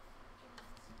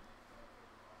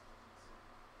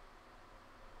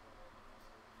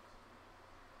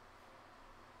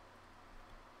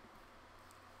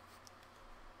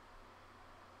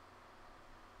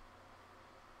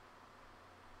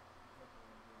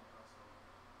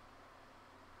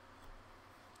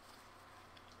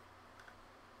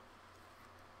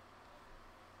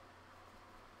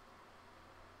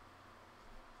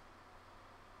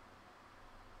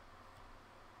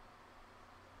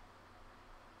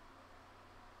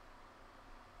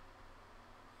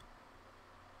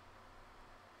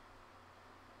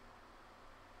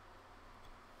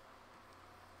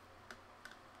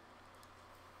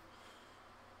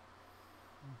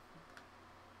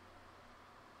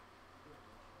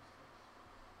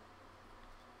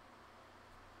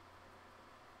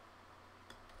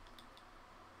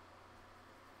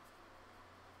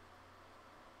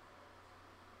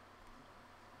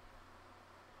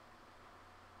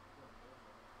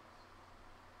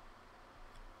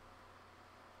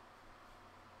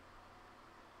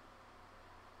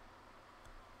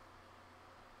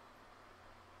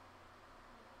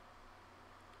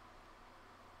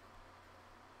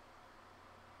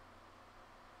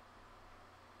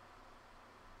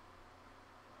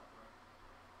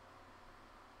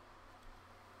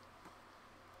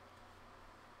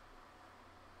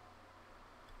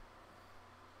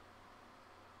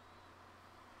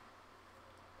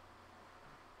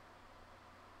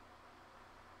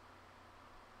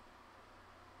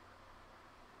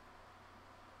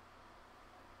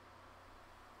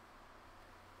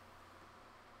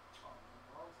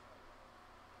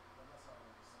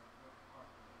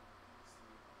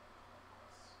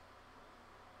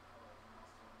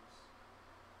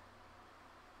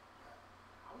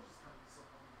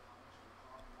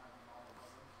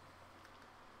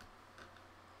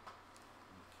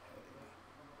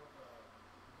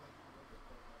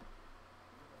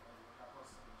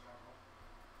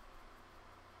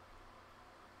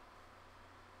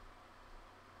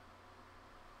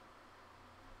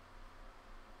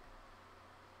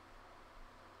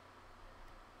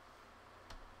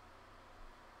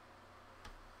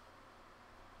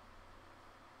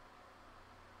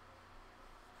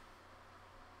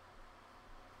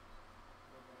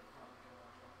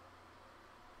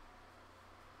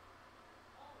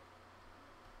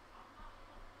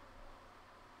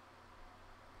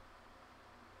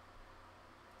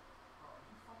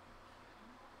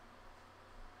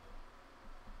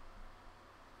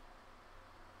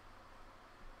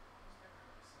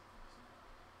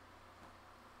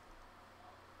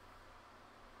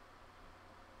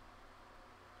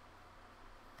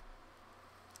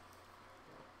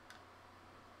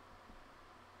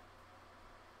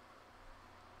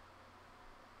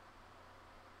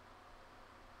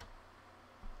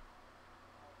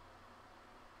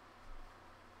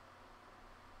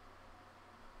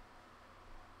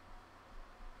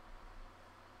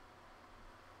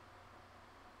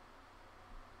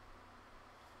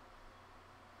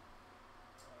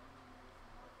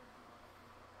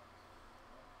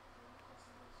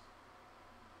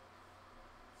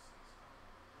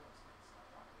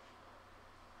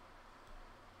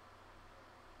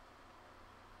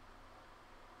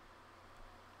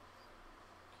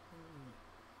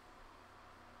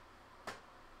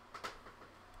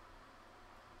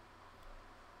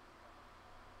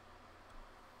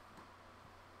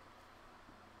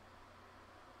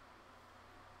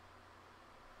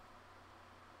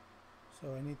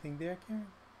 So anything there, Karen?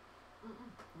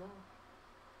 No.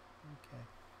 Okay.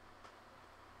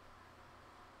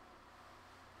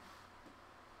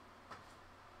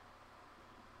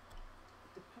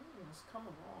 The painting has come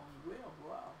along real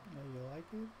well. Now you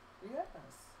like it? Yes,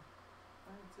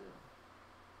 I do.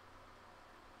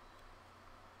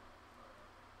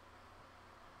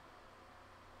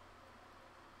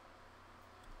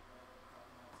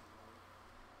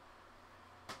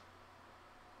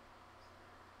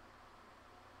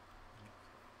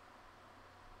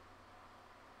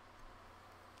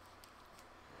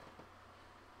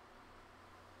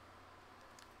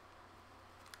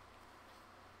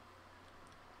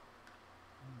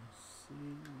 Let's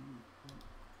see.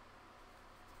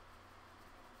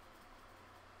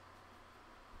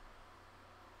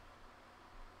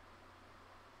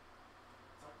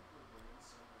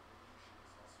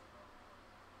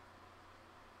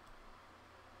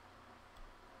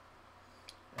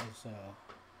 as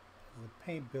the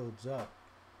paint builds up,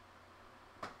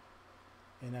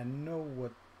 and I know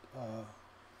what,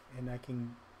 and I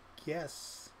can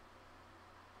guess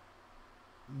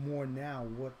more now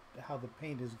how the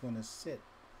paint is going to sit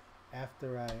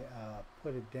after I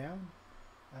put it down.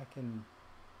 I can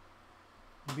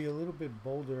be a little bit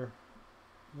bolder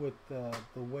with the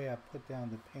way I put down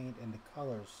the paint and the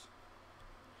colors.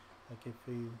 Like if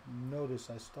you notice,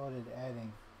 I started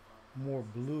adding more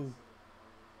blue.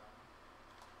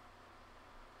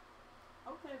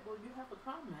 Okay, well you have a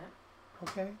comment.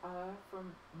 Okay.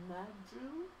 From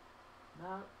Najo.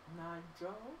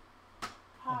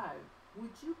 Hi,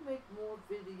 would you make more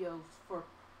videos for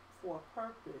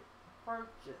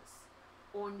purchase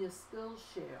on your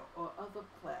Skillshare or other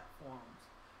platforms?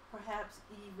 Perhaps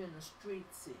even a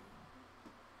street scene.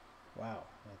 Wow,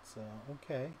 that's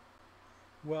okay.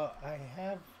 Well, I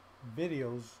have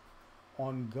videos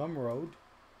on Gumroad,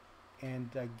 and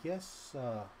I guess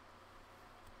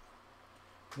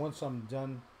once I'm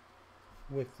done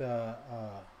with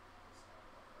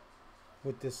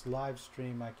this live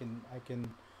stream, I can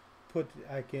put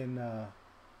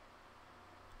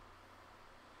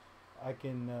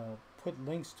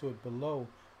links to it below.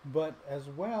 But as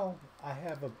well, I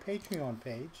have a Patreon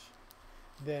page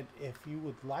that if you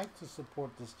would like to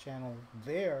support this channel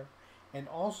there, and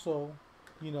also,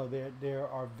 you know, there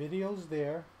are videos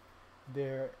there.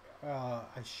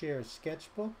 I share a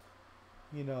sketchbook.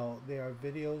 You know, there are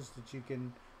videos that you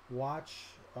can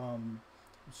watch,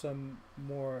 some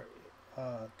more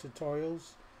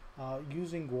tutorials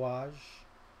using gouache,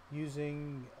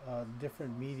 using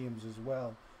different mediums as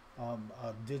well,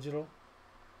 digital,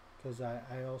 because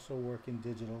I also work in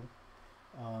digital.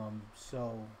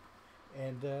 So,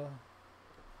 and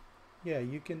yeah,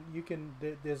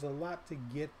 there's a lot to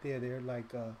get there.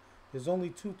 There's only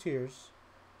two tiers.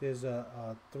 There's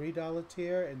a $3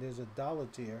 tier and there's a dollar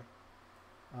tier.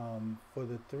 For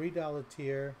the $3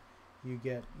 tier, you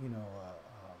get, you know,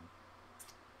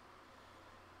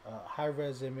 a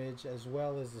high-res image as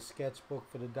well as the sketchbook.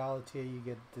 For the dollar tier, you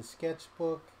get the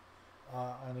sketchbook.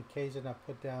 On occasion, I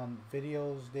put down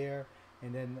videos there,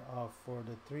 and then for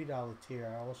the $3 tier,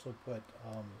 I also put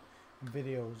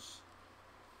videos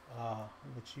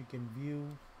which you can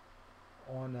view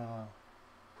on.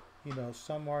 You know,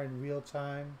 some are in real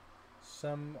time,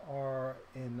 some are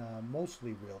in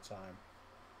mostly real time.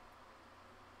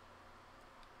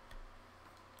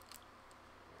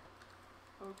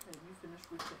 Okay, you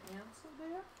finished with the answer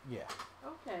there? Yeah.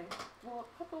 Okay, well,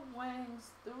 Pepper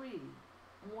Wang's 3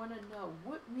 want to know,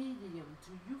 what medium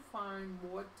do you find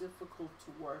more difficult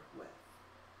to work with?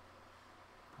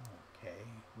 Okay,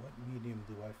 what medium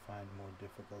do I find more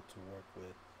difficult to work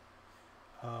with?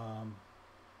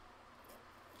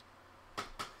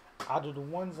 Out of the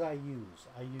ones I use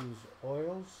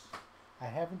oils. I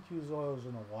haven't used oils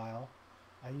in a while.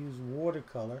 I use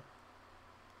watercolor,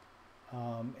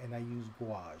 and I use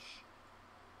gouache.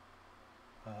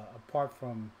 Apart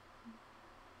from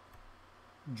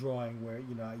drawing, where,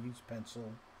 you know, I use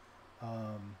pencil.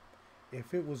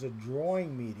 If it was a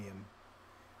drawing medium,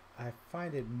 I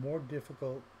find it more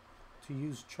difficult to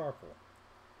use charcoal.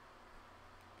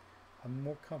 I'm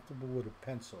more comfortable with a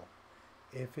pencil.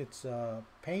 If it's a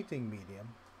painting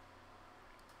medium,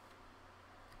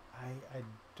 I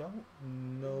don't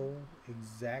know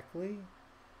exactly.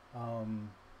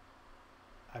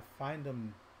 I find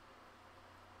them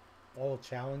all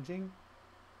challenging.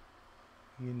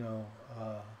 You know,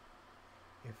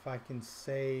 if I can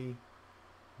say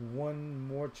one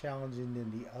more challenging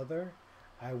than the other,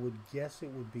 I would guess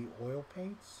it would be oil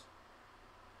paints.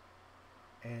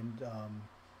 And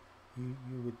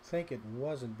you would think it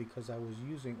wasn't, because I was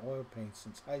using oil paint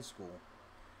since high school.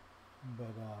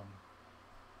 But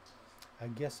I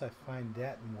guess I find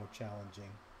that more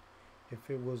challenging. If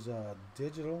it was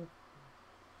digital,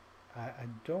 I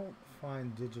don't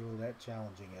find digital that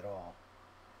challenging at all.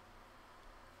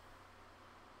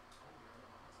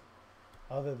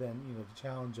 Other than, you know, the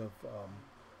challenge of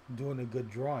doing a good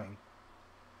drawing.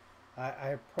 I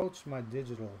approach my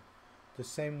digital the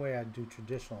same way I do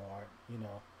traditional art. You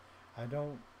know, I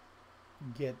don't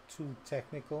get too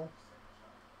technical.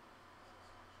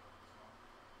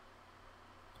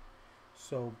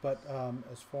 So, but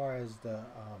as far as the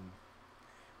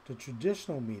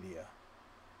traditional media,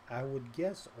 I would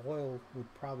guess oil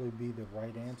would probably be the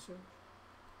right answer.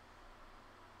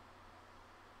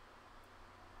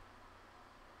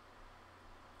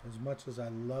 As much as I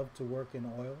love to work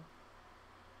in oil,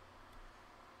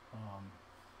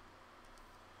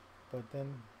 but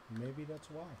then maybe that's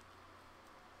why.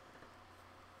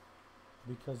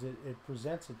 Because it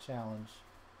presents a challenge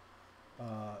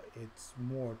it's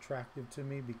more attractive to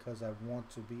me because I want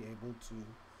to be able to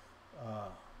uh,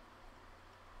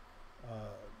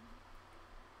 uh,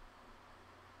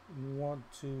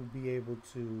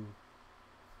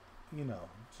 you know,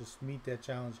 just meet that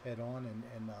challenge head on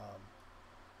and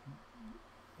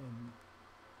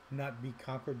not be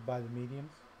conquered by the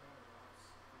mediums.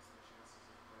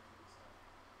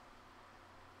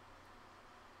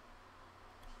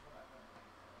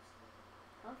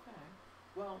 Okay.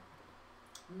 Well,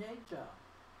 nature,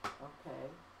 okay,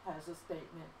 has a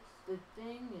statement. The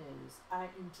thing is, I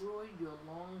enjoy your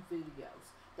long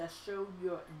videos that show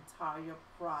your entire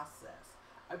process.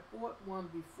 I bought one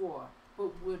before,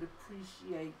 but would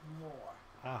appreciate more.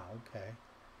 Ah, okay.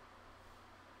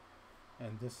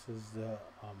 And this is the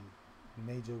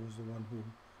Major was the one who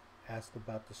asked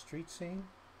about the street scene.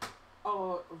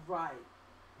 Oh, right,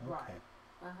 Okay. right.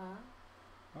 Uh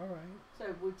huh. All right.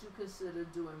 So, would you consider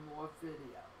doing more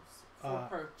videos for Uh,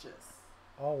 purchase?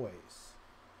 always,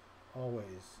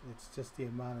 always. It's just the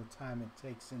amount of time it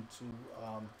takes into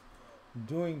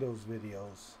doing those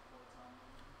videos.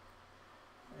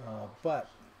 But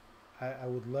I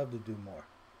would love to do more.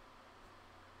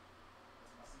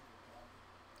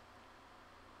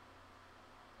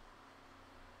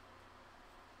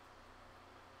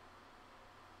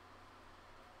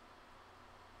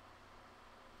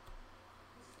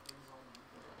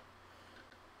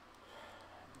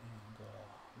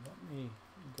 And let me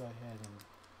go ahead and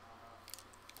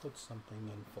put something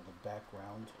in for the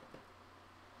background.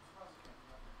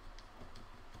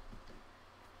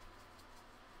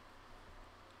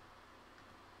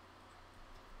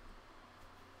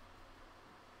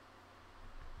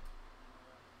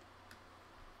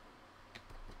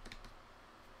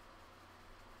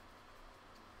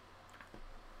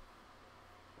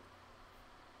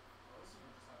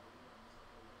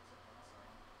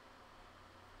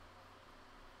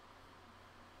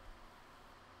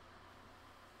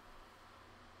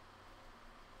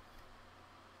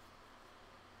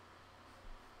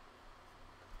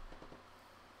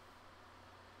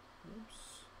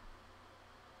 Oops.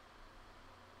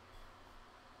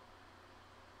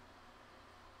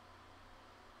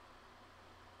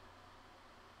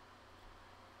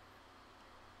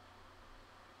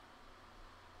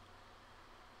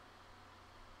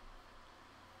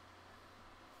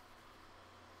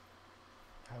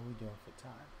 How we doing for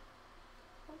time?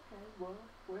 Okay, well,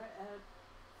 we're at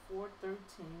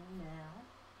 4:13 now.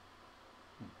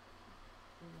 Hmm.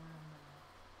 And,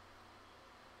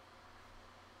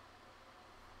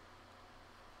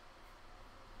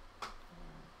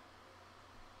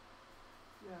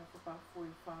 you have about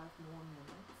 45 more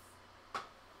minutes.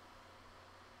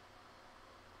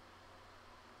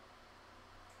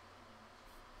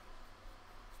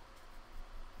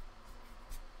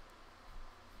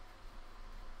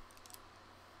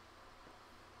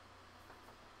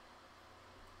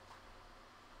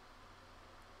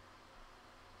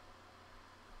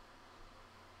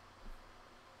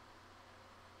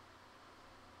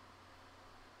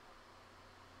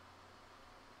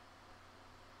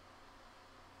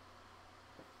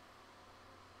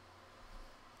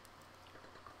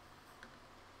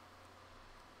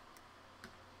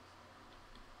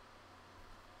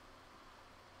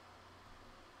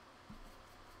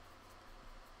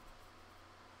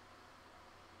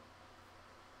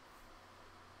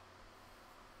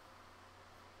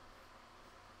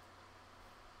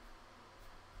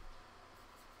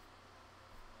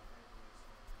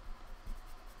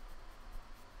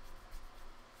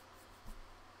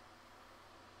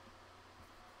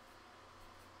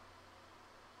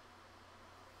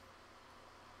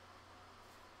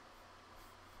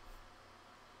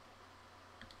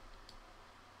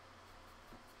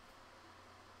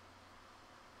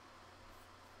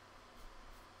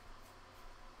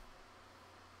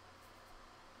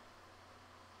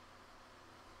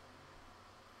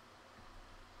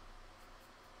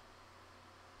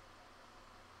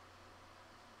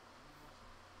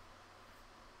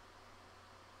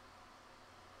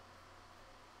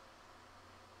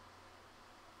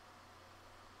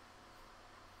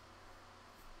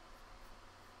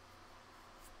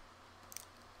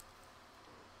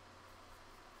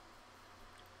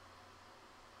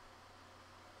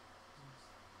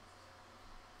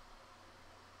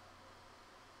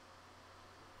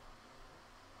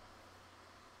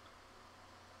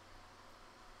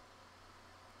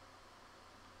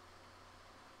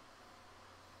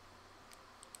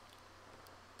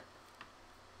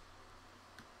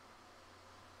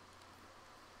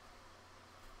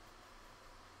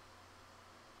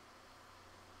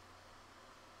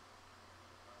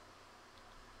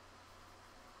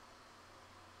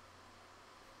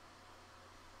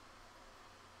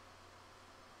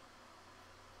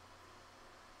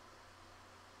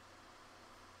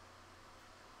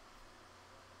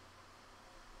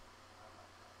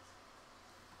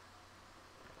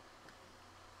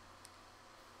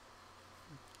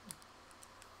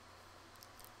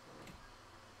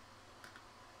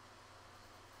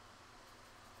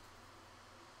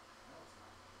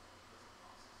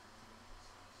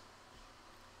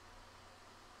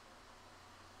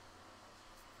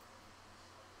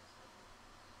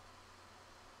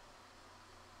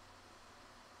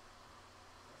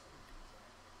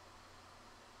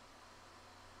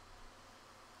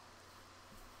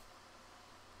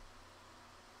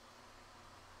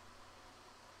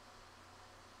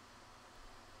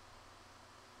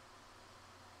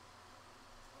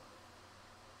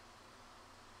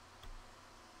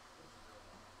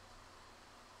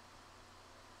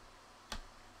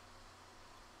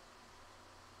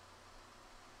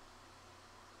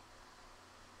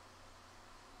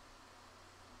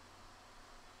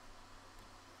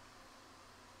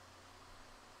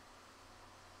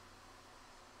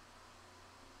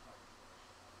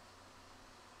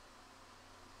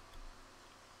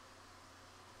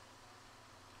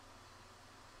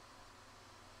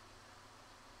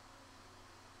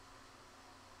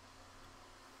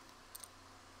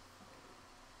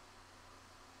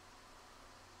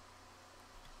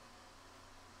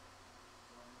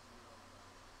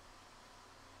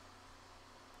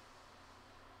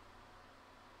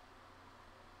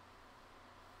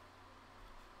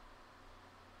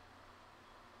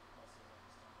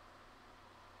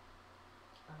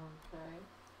 Okay.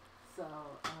 So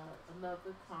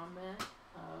another comment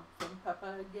from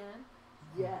Peppa again.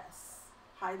 Yes,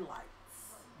 highlights.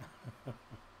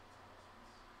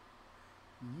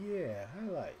 Yeah,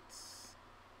 highlights.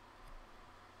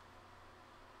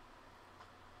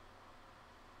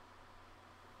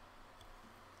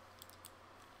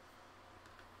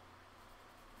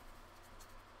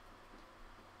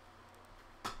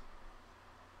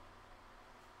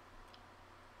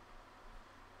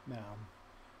 Now, I'm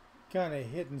kind of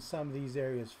hitting some of these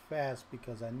areas fast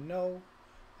because I know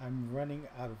I'm running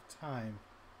out of time.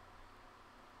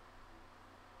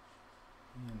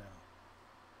 You know.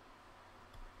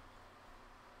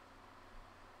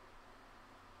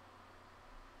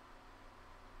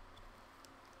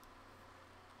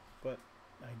 But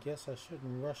I guess I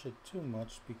shouldn't rush it too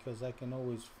much because I can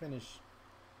always finish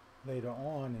later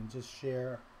on and just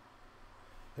share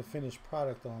the finished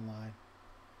product online.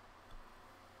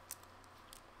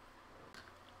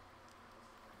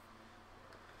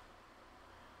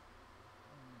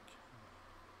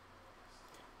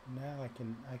 Now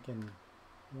I can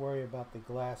worry about the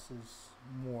glasses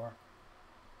more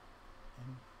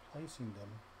and placing them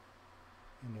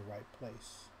in the right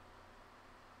place.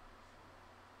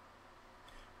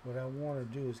 What I want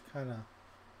to do is kind of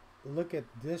look at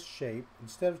this shape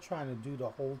instead of trying to do the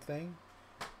whole thing,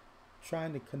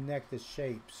 trying to connect the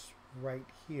shapes right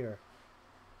here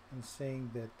and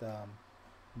saying that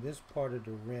this part of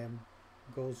the rim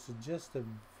goes to just the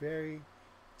very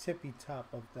tippy top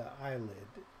of the eyelid,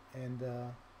 and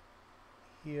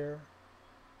here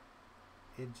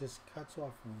it just cuts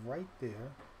off right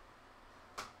there,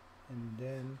 and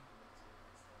then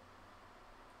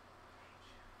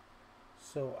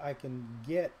so I can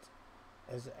get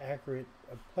as accurate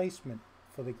a placement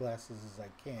for the glasses as I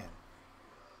can.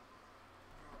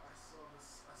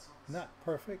 Not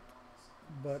perfect,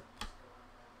 but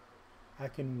I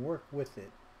can work with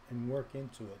it and work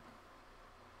into it.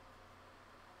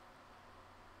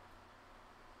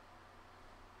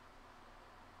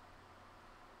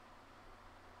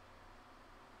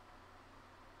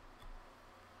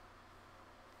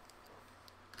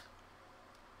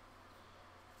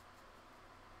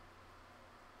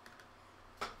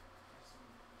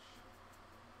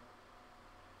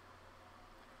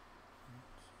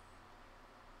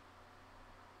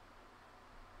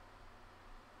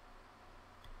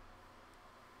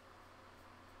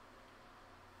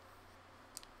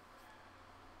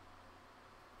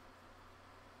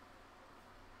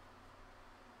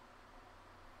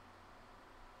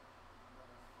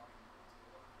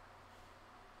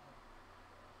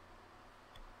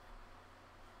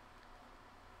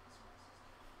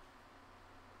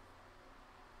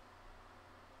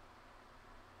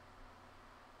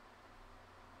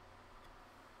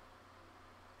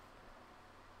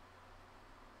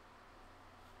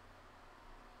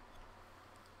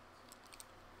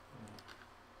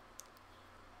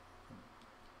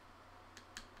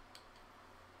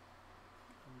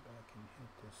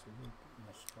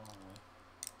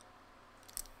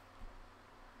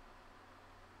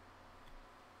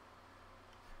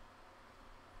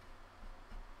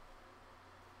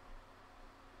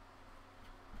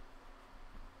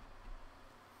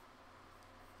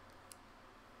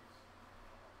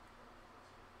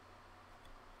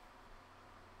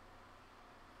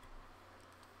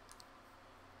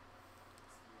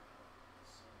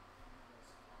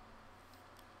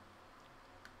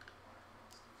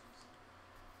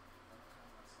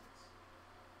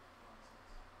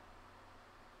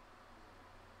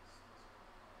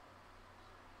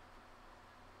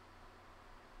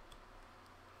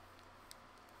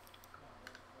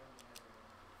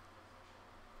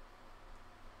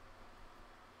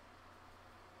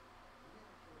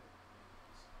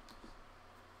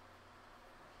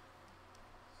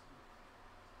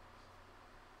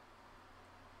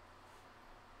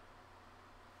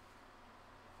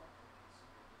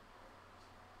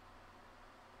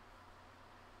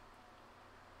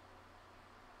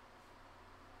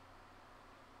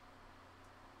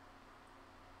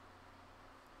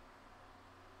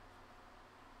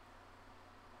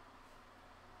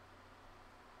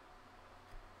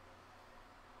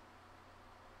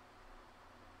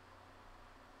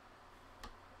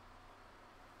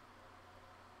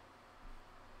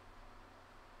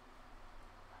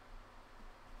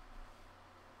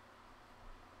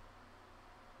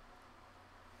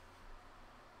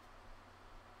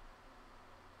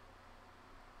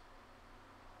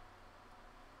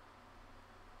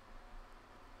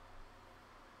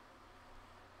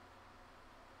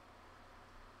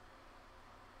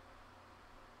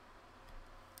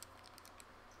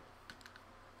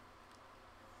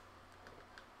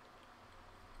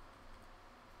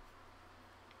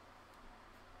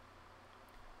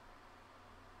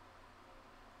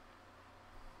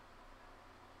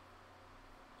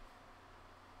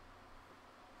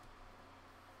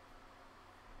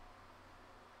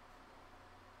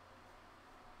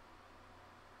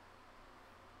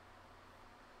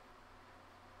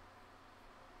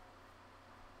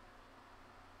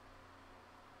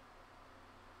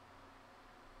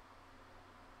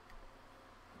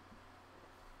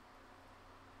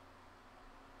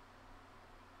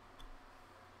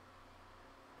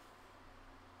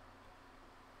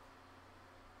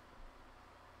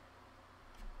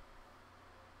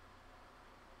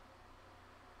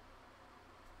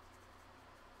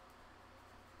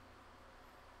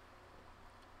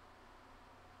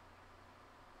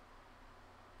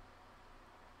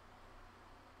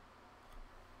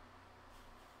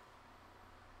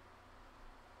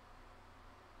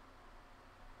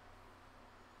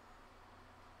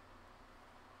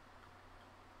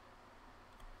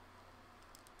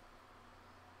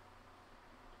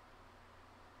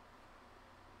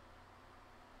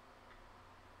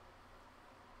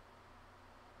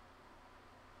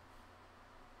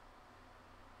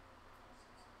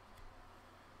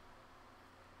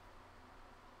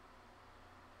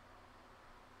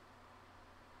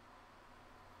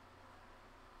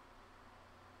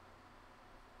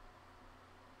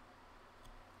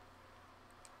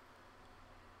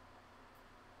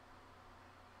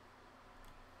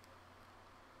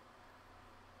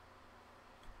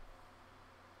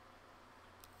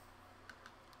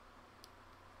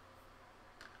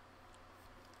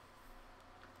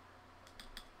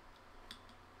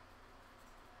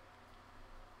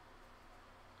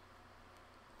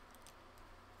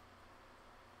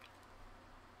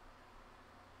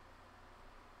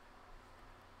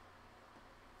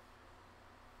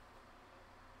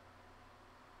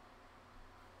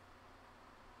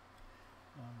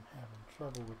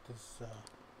 trouble with this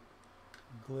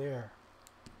glare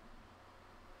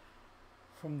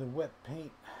from the wet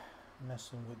paint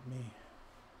messing with me.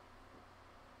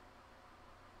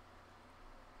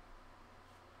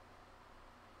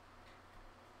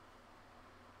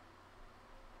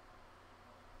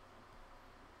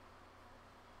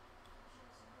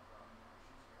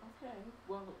 Okay.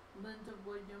 Well, Linda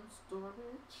Williams Storage.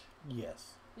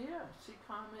 Yes. Yeah, she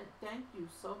commented, "Thank you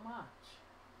so much."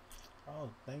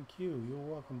 Oh, thank you. You're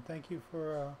welcome. Thank you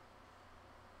for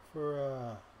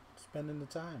spending the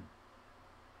time.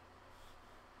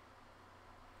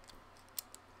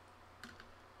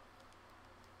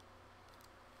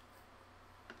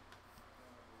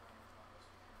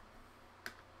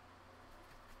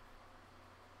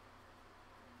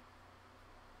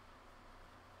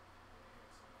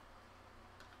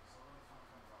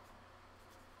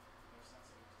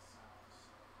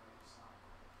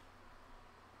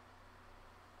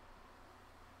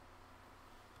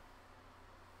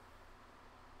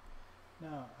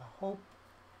 Now, I hope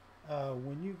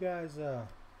when you guys,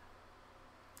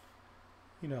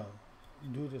 you know,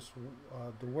 do this,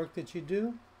 the work that you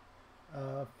do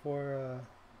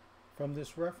from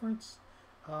this reference,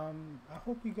 I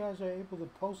hope you guys are able to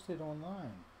post it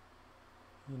online.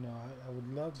 You know, I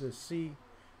would love to see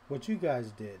what you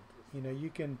guys did. You know, you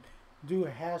can do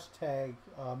a hashtag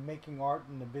making art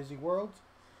in the busy world,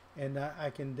 and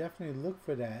I can definitely look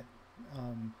for that.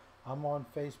 I'm on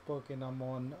Facebook and I'm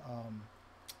on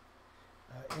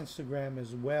Instagram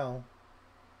as well.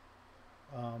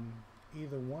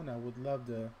 Either one, I would love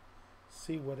to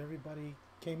see what everybody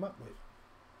came up with.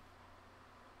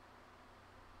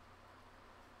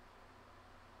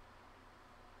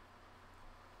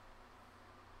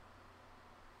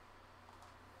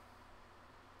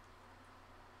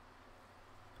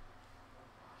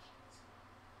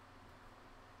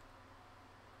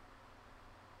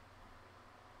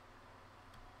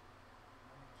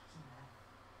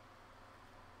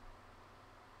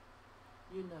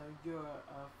 You know, your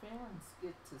fans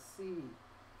get to see,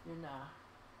 you know,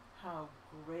 how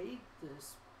great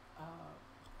this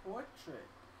portrait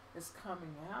is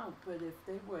coming out. But if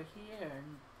they were here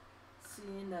and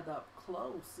seeing it up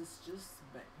close, it's just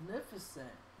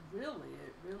magnificent. Really,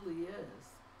 it really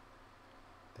is.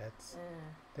 That's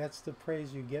And, that's the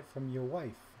praise you get from your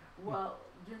wife. well,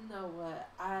 you know what?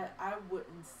 I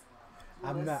wouldn't.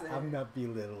 I'm not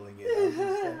belittling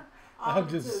it. I'm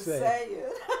just saying.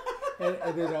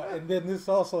 And then this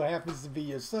also happens to be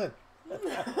your son.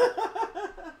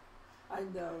 I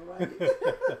know, right?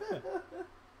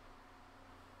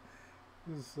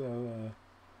 So.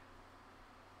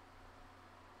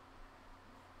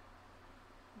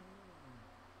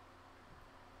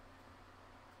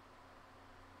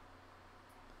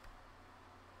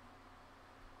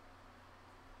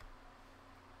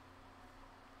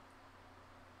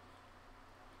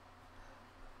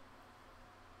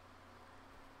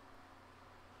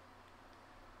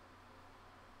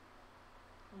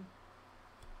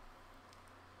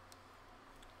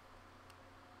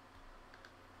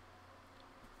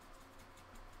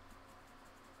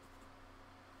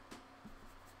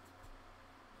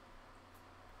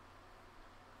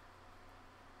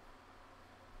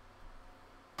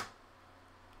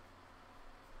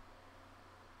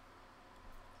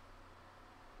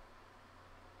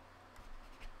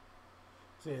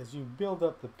 See, as you build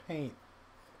up the paint,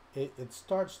 it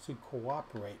starts to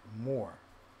cooperate more.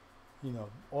 You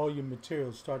know, all your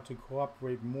materials start to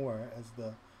cooperate more as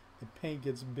the paint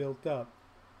gets built up,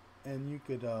 and you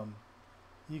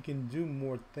can do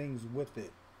more things with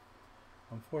it.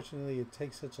 Unfortunately, it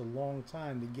takes such a long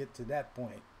time to get to that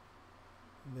point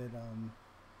that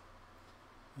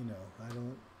you know, I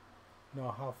don't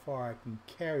know how far I can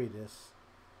carry this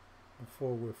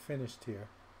before we're finished here.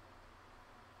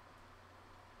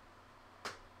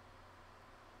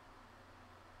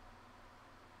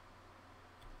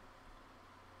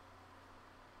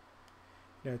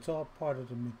 You know, it's all part of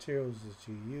the materials that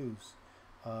you use.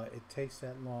 It takes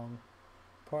that long,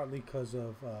 partly because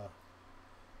of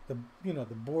the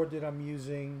board that I'm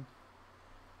using,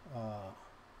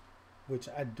 which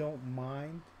I don't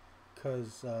mind,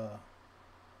 because I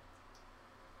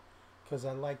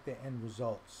like the end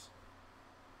results.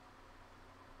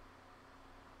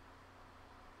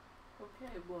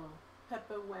 Okay, well,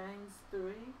 Pepper Wang's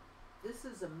 3. This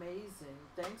is amazing.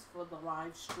 Thanks for the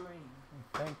live stream.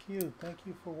 Thank you. Thank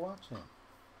you for watching.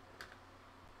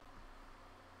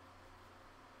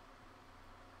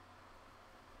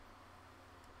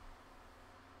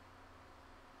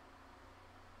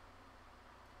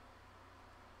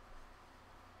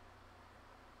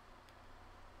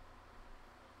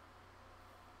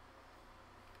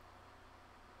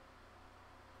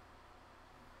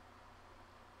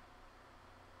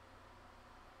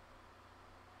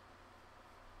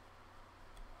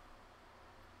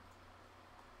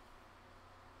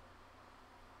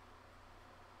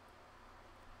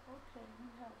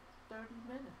 30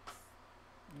 minutes.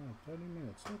 Oh, 30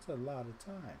 minutes. That's a lot of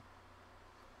time.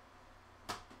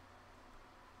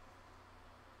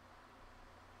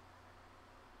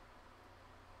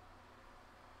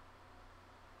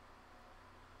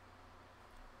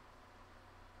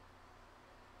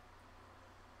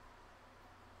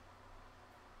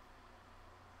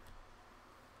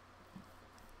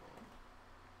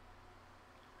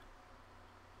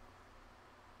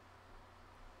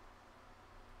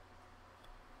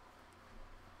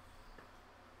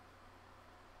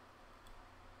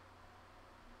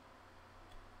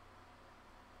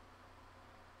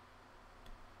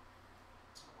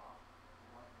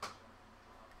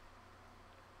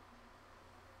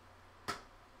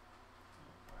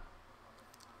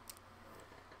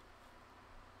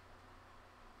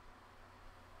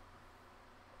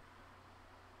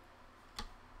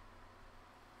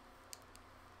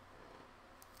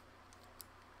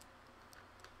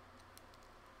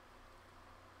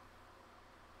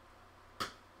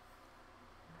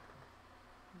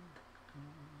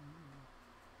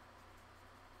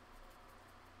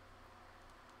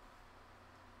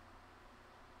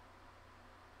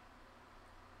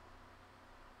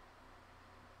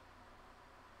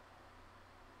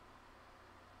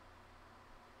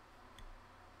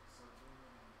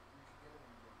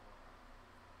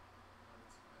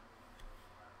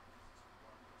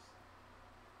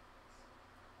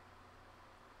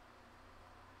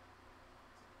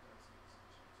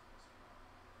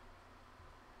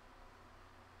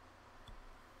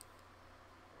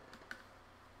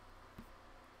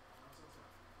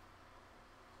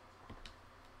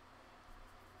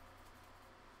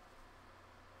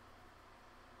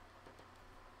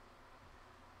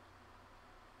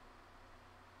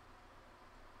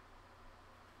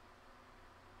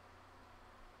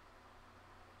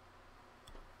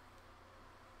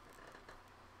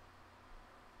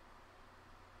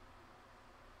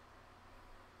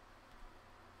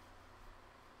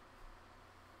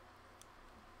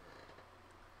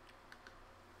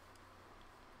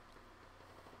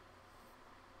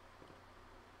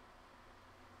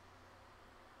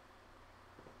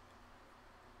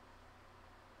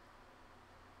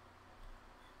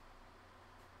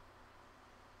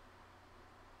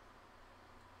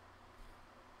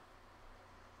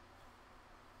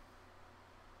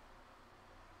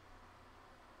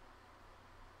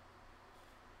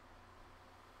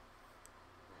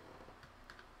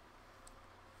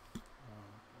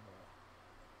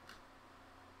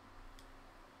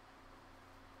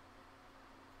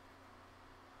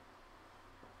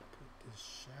 Put this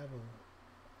shadow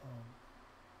on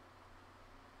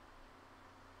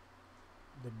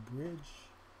the bridge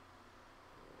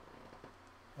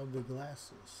of the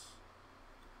glasses.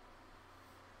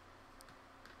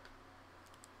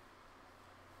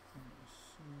 Let me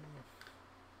see if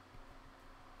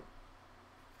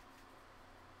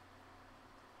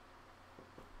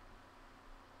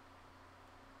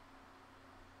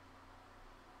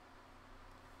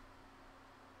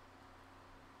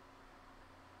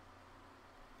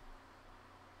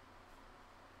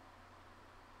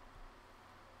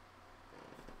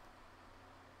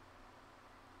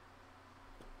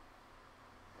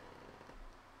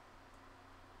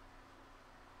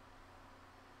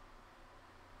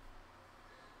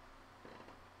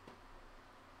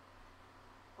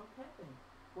Okay.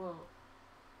 Well,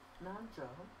 now, Joe,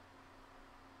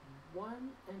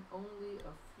 one and only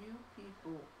a few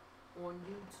people on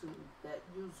YouTube that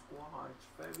use Gouache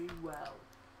very well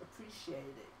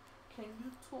appreciate it. Can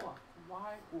you talk?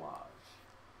 Why Gouache?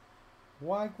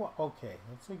 why gouache? Okay,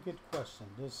 that's a good question.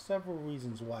 There's several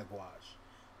reasons why gouache.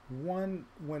 One,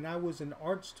 when I was an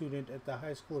art student at the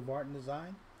High School of Art and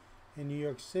Design in New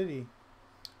York City,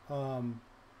 um,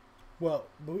 well,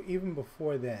 even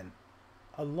before then,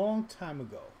 a long time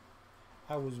ago,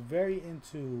 I was very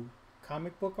into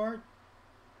comic book art,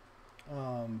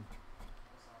 um,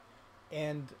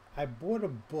 and I bought a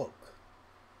book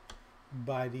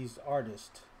by these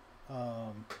artists.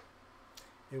 Um,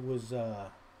 it was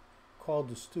called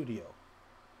The Studio,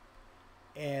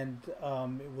 and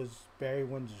it was Barry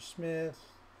Windsor Smith,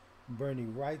 Bernie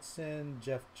Wrightson,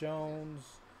 Jeff Jones,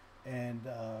 and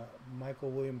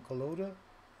Michael William Collota.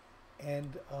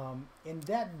 And in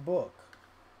that book,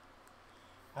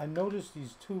 I noticed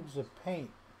these tubes of paint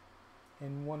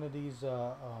in one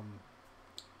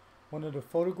of the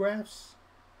photographs,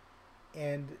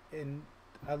 and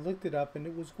I looked it up, and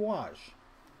it was gouache.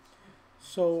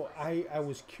 So I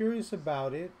was curious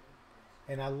about it,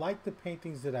 and I liked the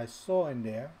paintings that I saw in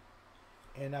there,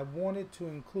 and I wanted to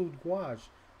include gouache.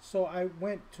 So I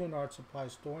went to an art supply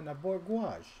store and I bought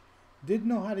gouache. Didn't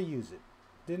know how to use it.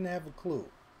 Didn't have a clue.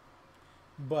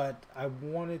 but I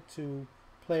wanted to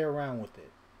play around with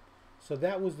it. So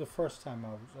that was the first time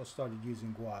I started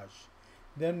using gouache.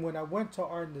 Then when I went to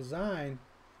art and design,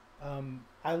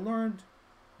 I learned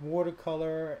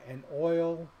watercolor and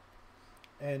oil,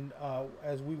 and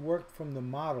as we worked from the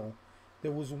model,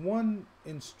 there was one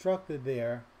instructor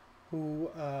there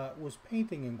who was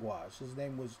painting in gouache. His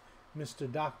name was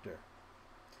Mr. Doctor,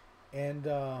 and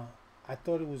I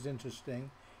thought it was interesting.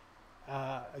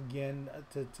 Again,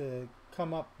 to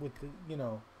come up with the,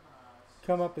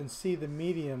 come up and see the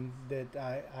medium that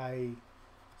I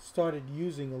started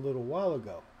using a little while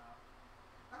ago.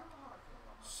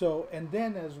 So, and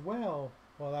then as well,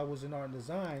 while I was in art and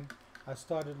design, I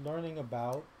started learning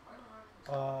about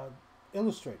uh,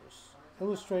 illustrators.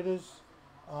 Illustrators,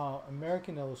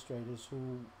 American illustrators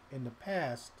who in the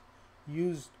past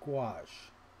used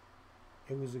gouache.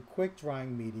 It was a quick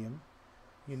drying medium,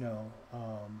 you know,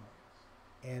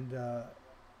 and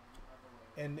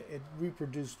and it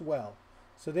reproduced well.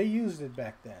 So they used it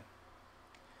back then.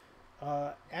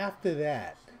 After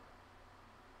that,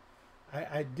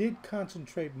 I did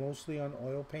concentrate mostly on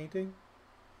oil painting.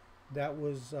 That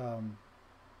was um,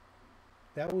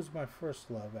 that was my first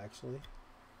love, actually,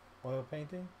 oil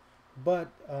painting.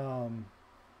 But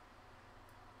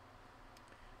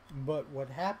but what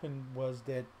happened was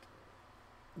that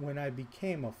when I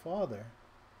became a father,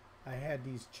 I had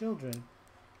these children,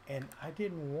 and I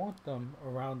didn't want them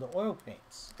around the oil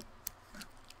paints.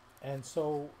 And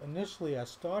so initially, I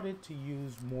started to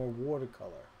use more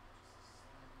watercolor,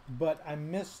 but I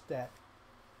missed that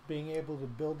being able to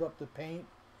build up the paint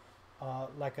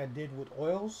like I did with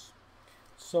oils.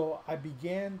 So I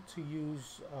began to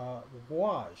use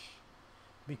gouache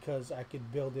because I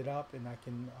could build it up and I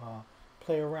can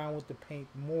play around with the paint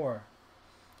more.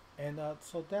 And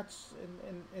so that's,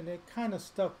 and it kind of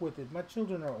stuck with it. My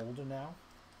children are older now.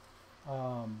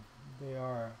 They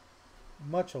are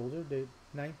much older. They're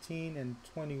 19 and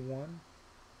 21.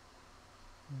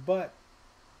 But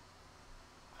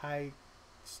I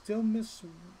still miss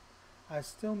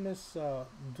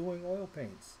doing oil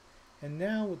paints, and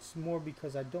now it's more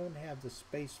because I don't have the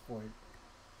space for it.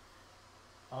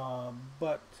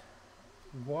 But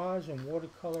gouache and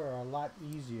watercolor are a lot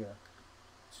easier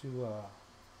to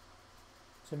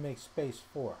make space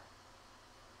for.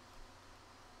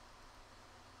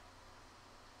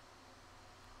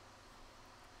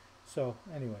 So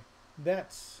anyway,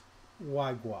 that's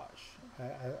why gouache.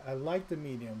 I like the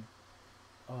medium,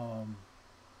 um,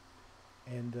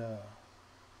 and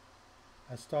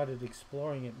I started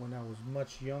exploring it when I was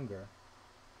much younger.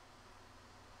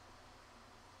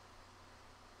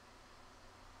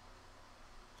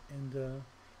 And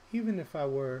even if I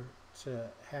were to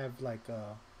have like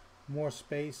more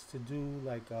space to do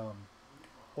like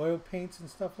oil paints and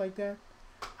stuff like that,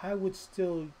 I would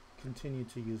still continue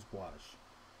to use gouache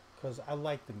because I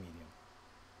like the medium.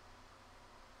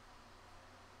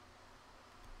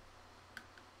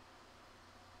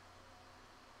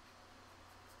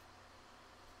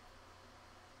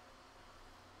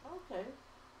 Okay.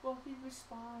 Well, he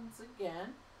responds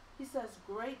again. He says,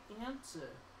 "Great answer.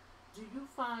 Do you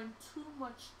find too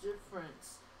much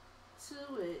difference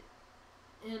to it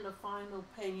in a final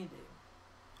painting?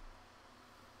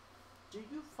 Do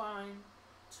you find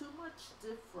too much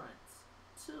difference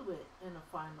to it in a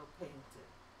final painting?"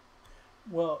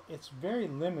 Well, it's very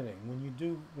limiting when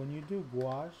you do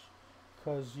gouache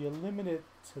because you're limited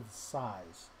to the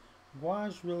size.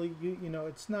 Gouache really,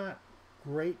 it's not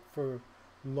great for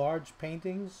large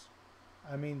paintings.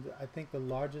 I mean, I think the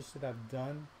largest that I've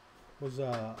done was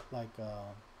like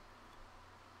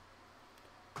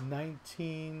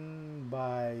 19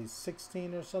 by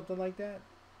 16 or something like that.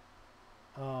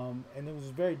 And it was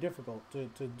very difficult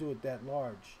to do it that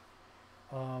large.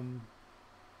 Um,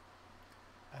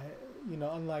 I,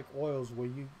 unlike oils where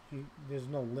you there's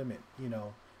no limit,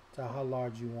 to how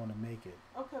large you want to make it.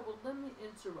 Okay, well, let me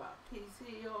interrupt.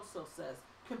 He also says,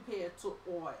 compared to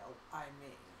oil, I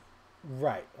mean.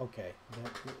 Right. Okay.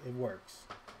 It works.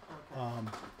 Okay.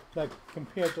 Like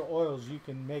compared to oils, you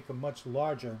can make a much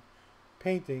larger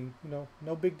painting.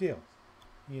 No big deal.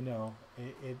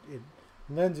 It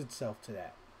lends itself to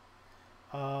that.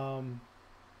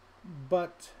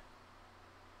 But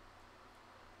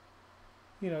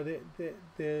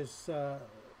there's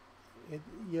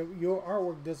your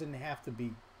artwork doesn't have to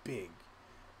be big,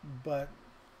 but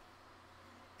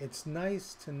it's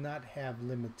nice to not have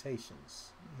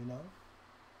limitations,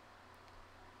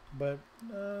 But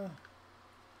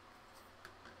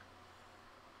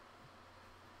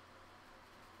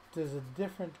there's a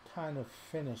different kind of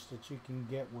finish that you can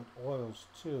get with oils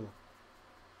too.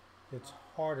 It's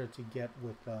harder to get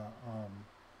with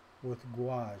with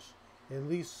gouache. At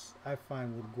least I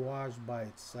find with gouache by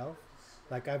itself.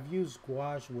 Like I've used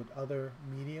gouache with other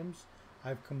mediums.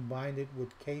 I've combined it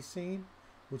with casein,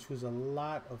 which was a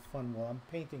lot of fun. Well, I'm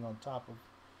painting on top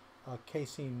of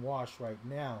casein wash right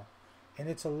now, and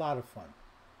it's a lot of fun.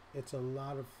 It's a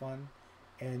lot of fun,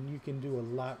 and you can do a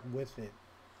lot with it.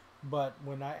 But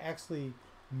when I actually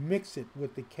mix it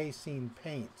with the casein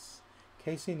paints,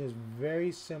 casein is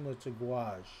very similar to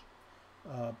gouache.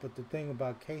 But the thing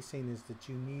about casein is that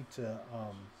you need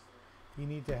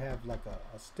to have like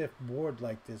a stiff board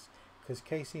like this because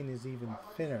casein is even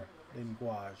thinner than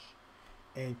gouache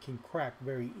and can crack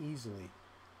very easily.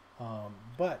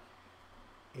 But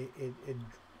it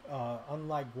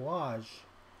unlike gouache,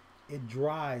 it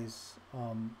dries.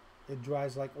 It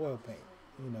dries like oil paint.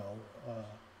 You know,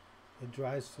 it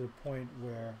dries to the point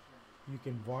where you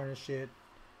can varnish it.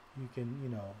 You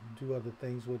can do other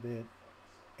things with it,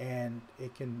 and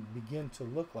it can begin to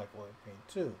look like oil paint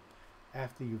too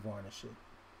after you varnish it.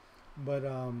 But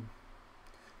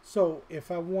so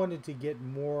if I wanted to get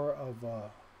more of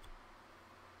a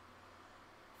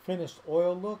finished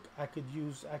oil look, I could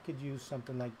use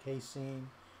something like casein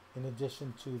in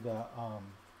addition to the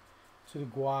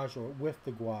gouache or with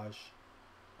the gouache,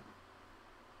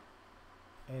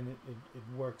 and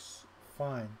it works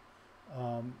fine.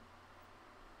 Um,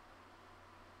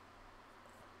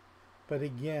 but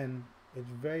again, it's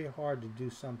very hard to do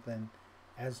something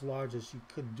as large as you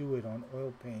could do it on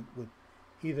oil paint with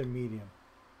either medium.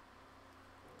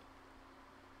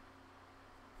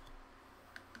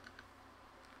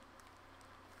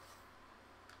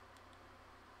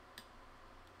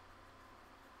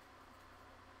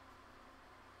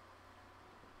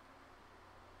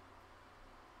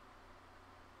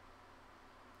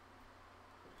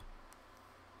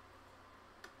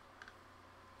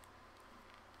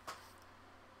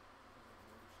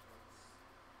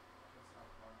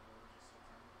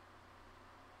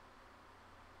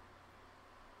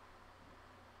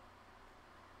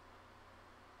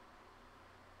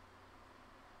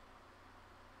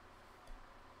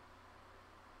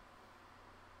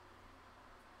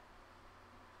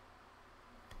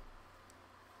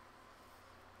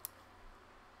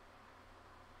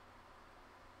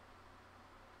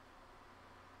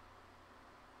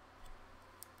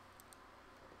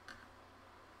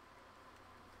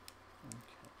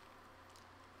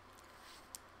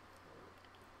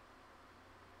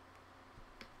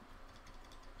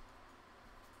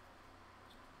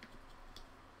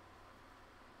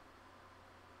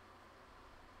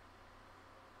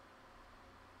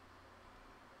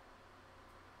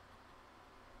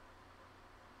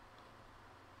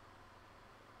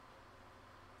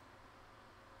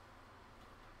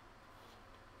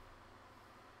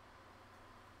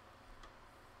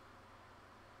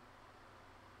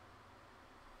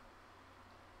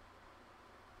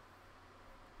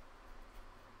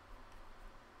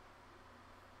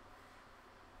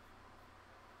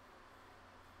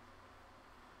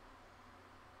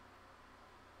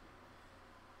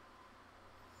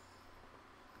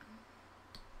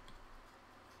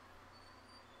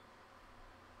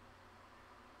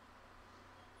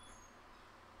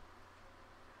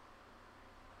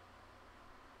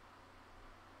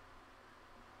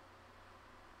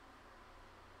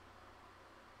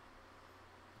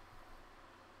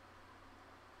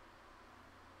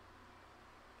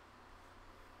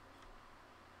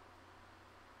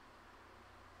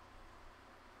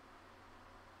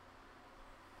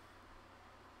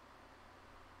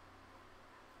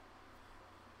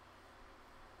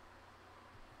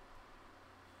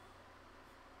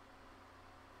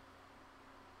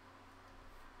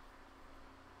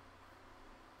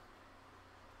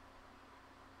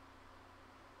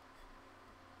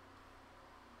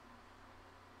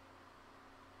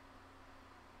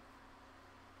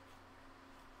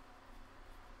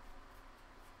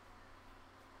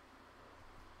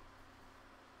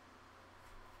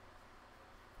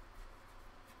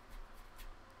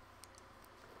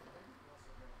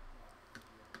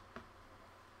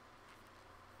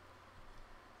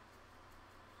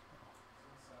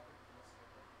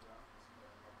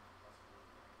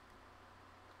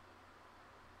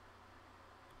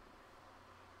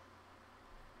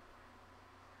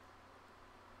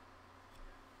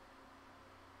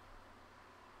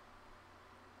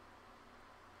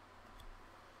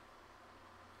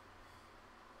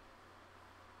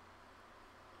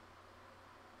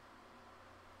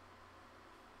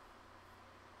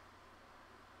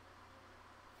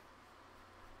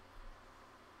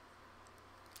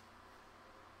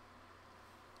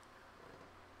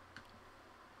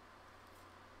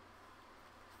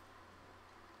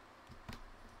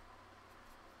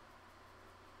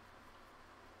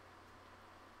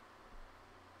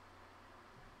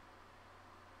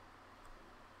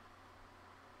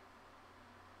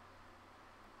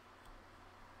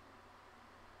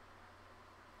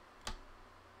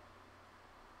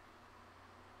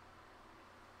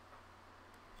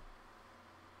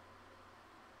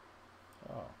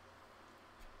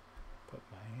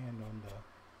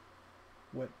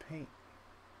 wet paint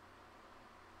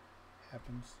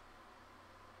happens.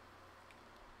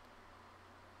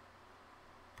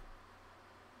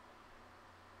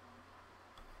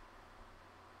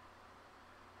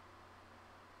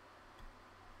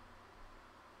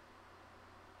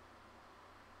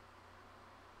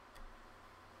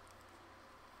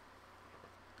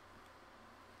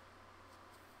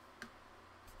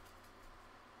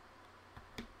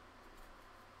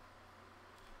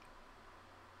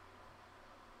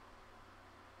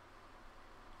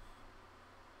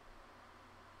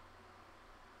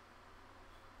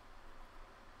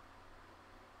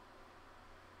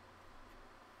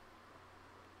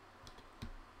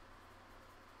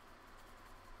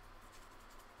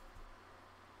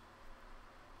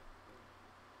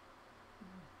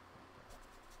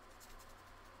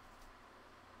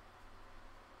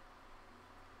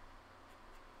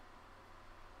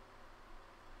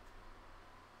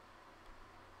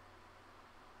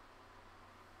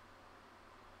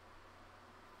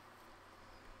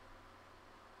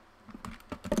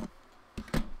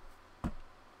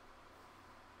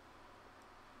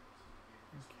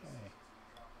 Okay.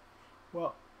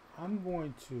 Well, I'm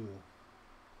going to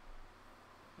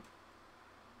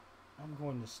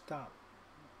stop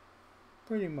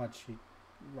pretty much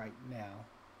right now.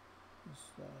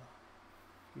 Just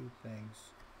a few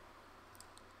things.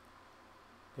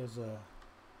 There's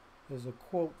a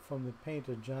quote from the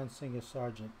painter John Singer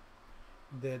Sargent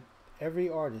that every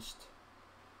artist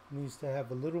needs to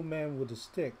have a little man with a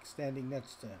stick standing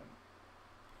next to him,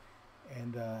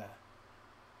 and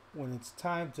when it's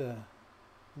time to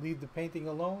leave the painting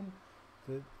alone,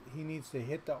 he needs to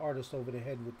hit the artist over the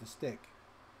head with the stick.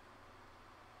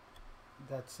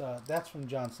 That's from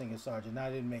John Singer Sargent. I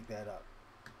didn't make that up.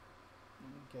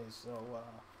 Okay,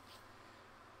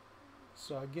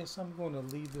 so I guess I'm going to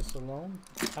leave this alone.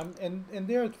 And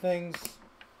there are things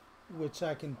which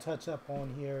I can touch up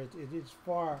on here. It is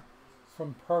far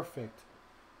from perfect,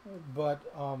 but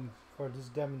for this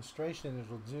demonstration,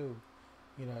 it'll do.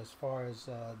 You know, as far as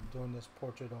doing this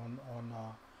portrait on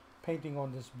painting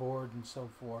on this board and so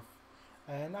forth.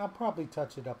 And I'll probably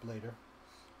touch it up later.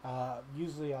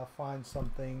 Usually I'll find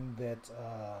something that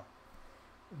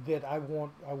I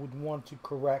would want to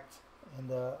correct and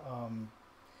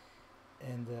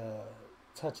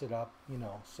touch it up, you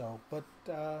know. So, but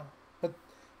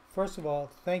first of all,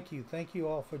 thank you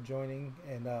all for joining,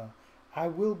 and I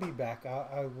will be back.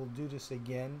 I will do this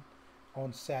again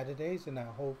on Saturdays, and I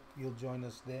hope you'll join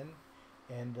us then.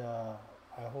 And I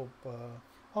hope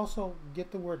also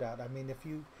get the word out. I mean, if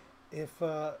you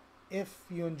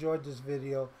enjoyed this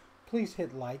video, please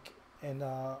hit like, and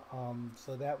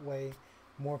so that way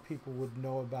more people would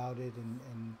know about it,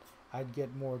 and I'd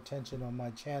get more attention on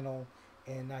my channel,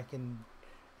 and I can,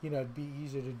 you know, it'd be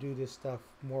easier to do this stuff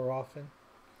more often.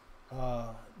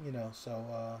 You know,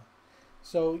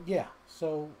 so yeah,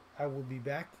 so I will be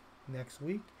back next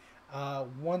week.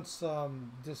 Once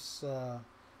this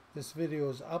video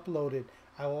is uploaded,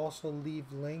 I will also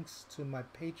leave links to my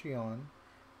Patreon,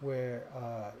 where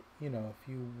you know, if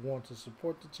you want to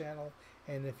support the channel,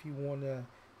 and if you want to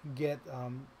get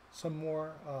some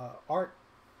more art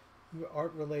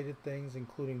related things,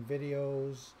 including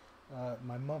videos,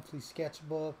 my monthly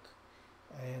sketchbook,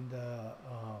 and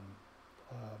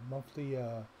monthly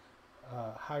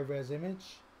high-res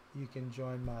image, you can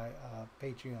join my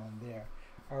Patreon there.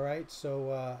 Alright,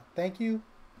 so thank you,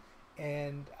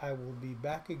 and I will be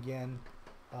back again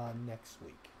next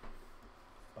week.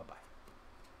 Bye-bye.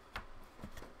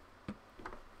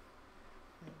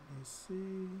 Let me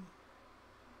see.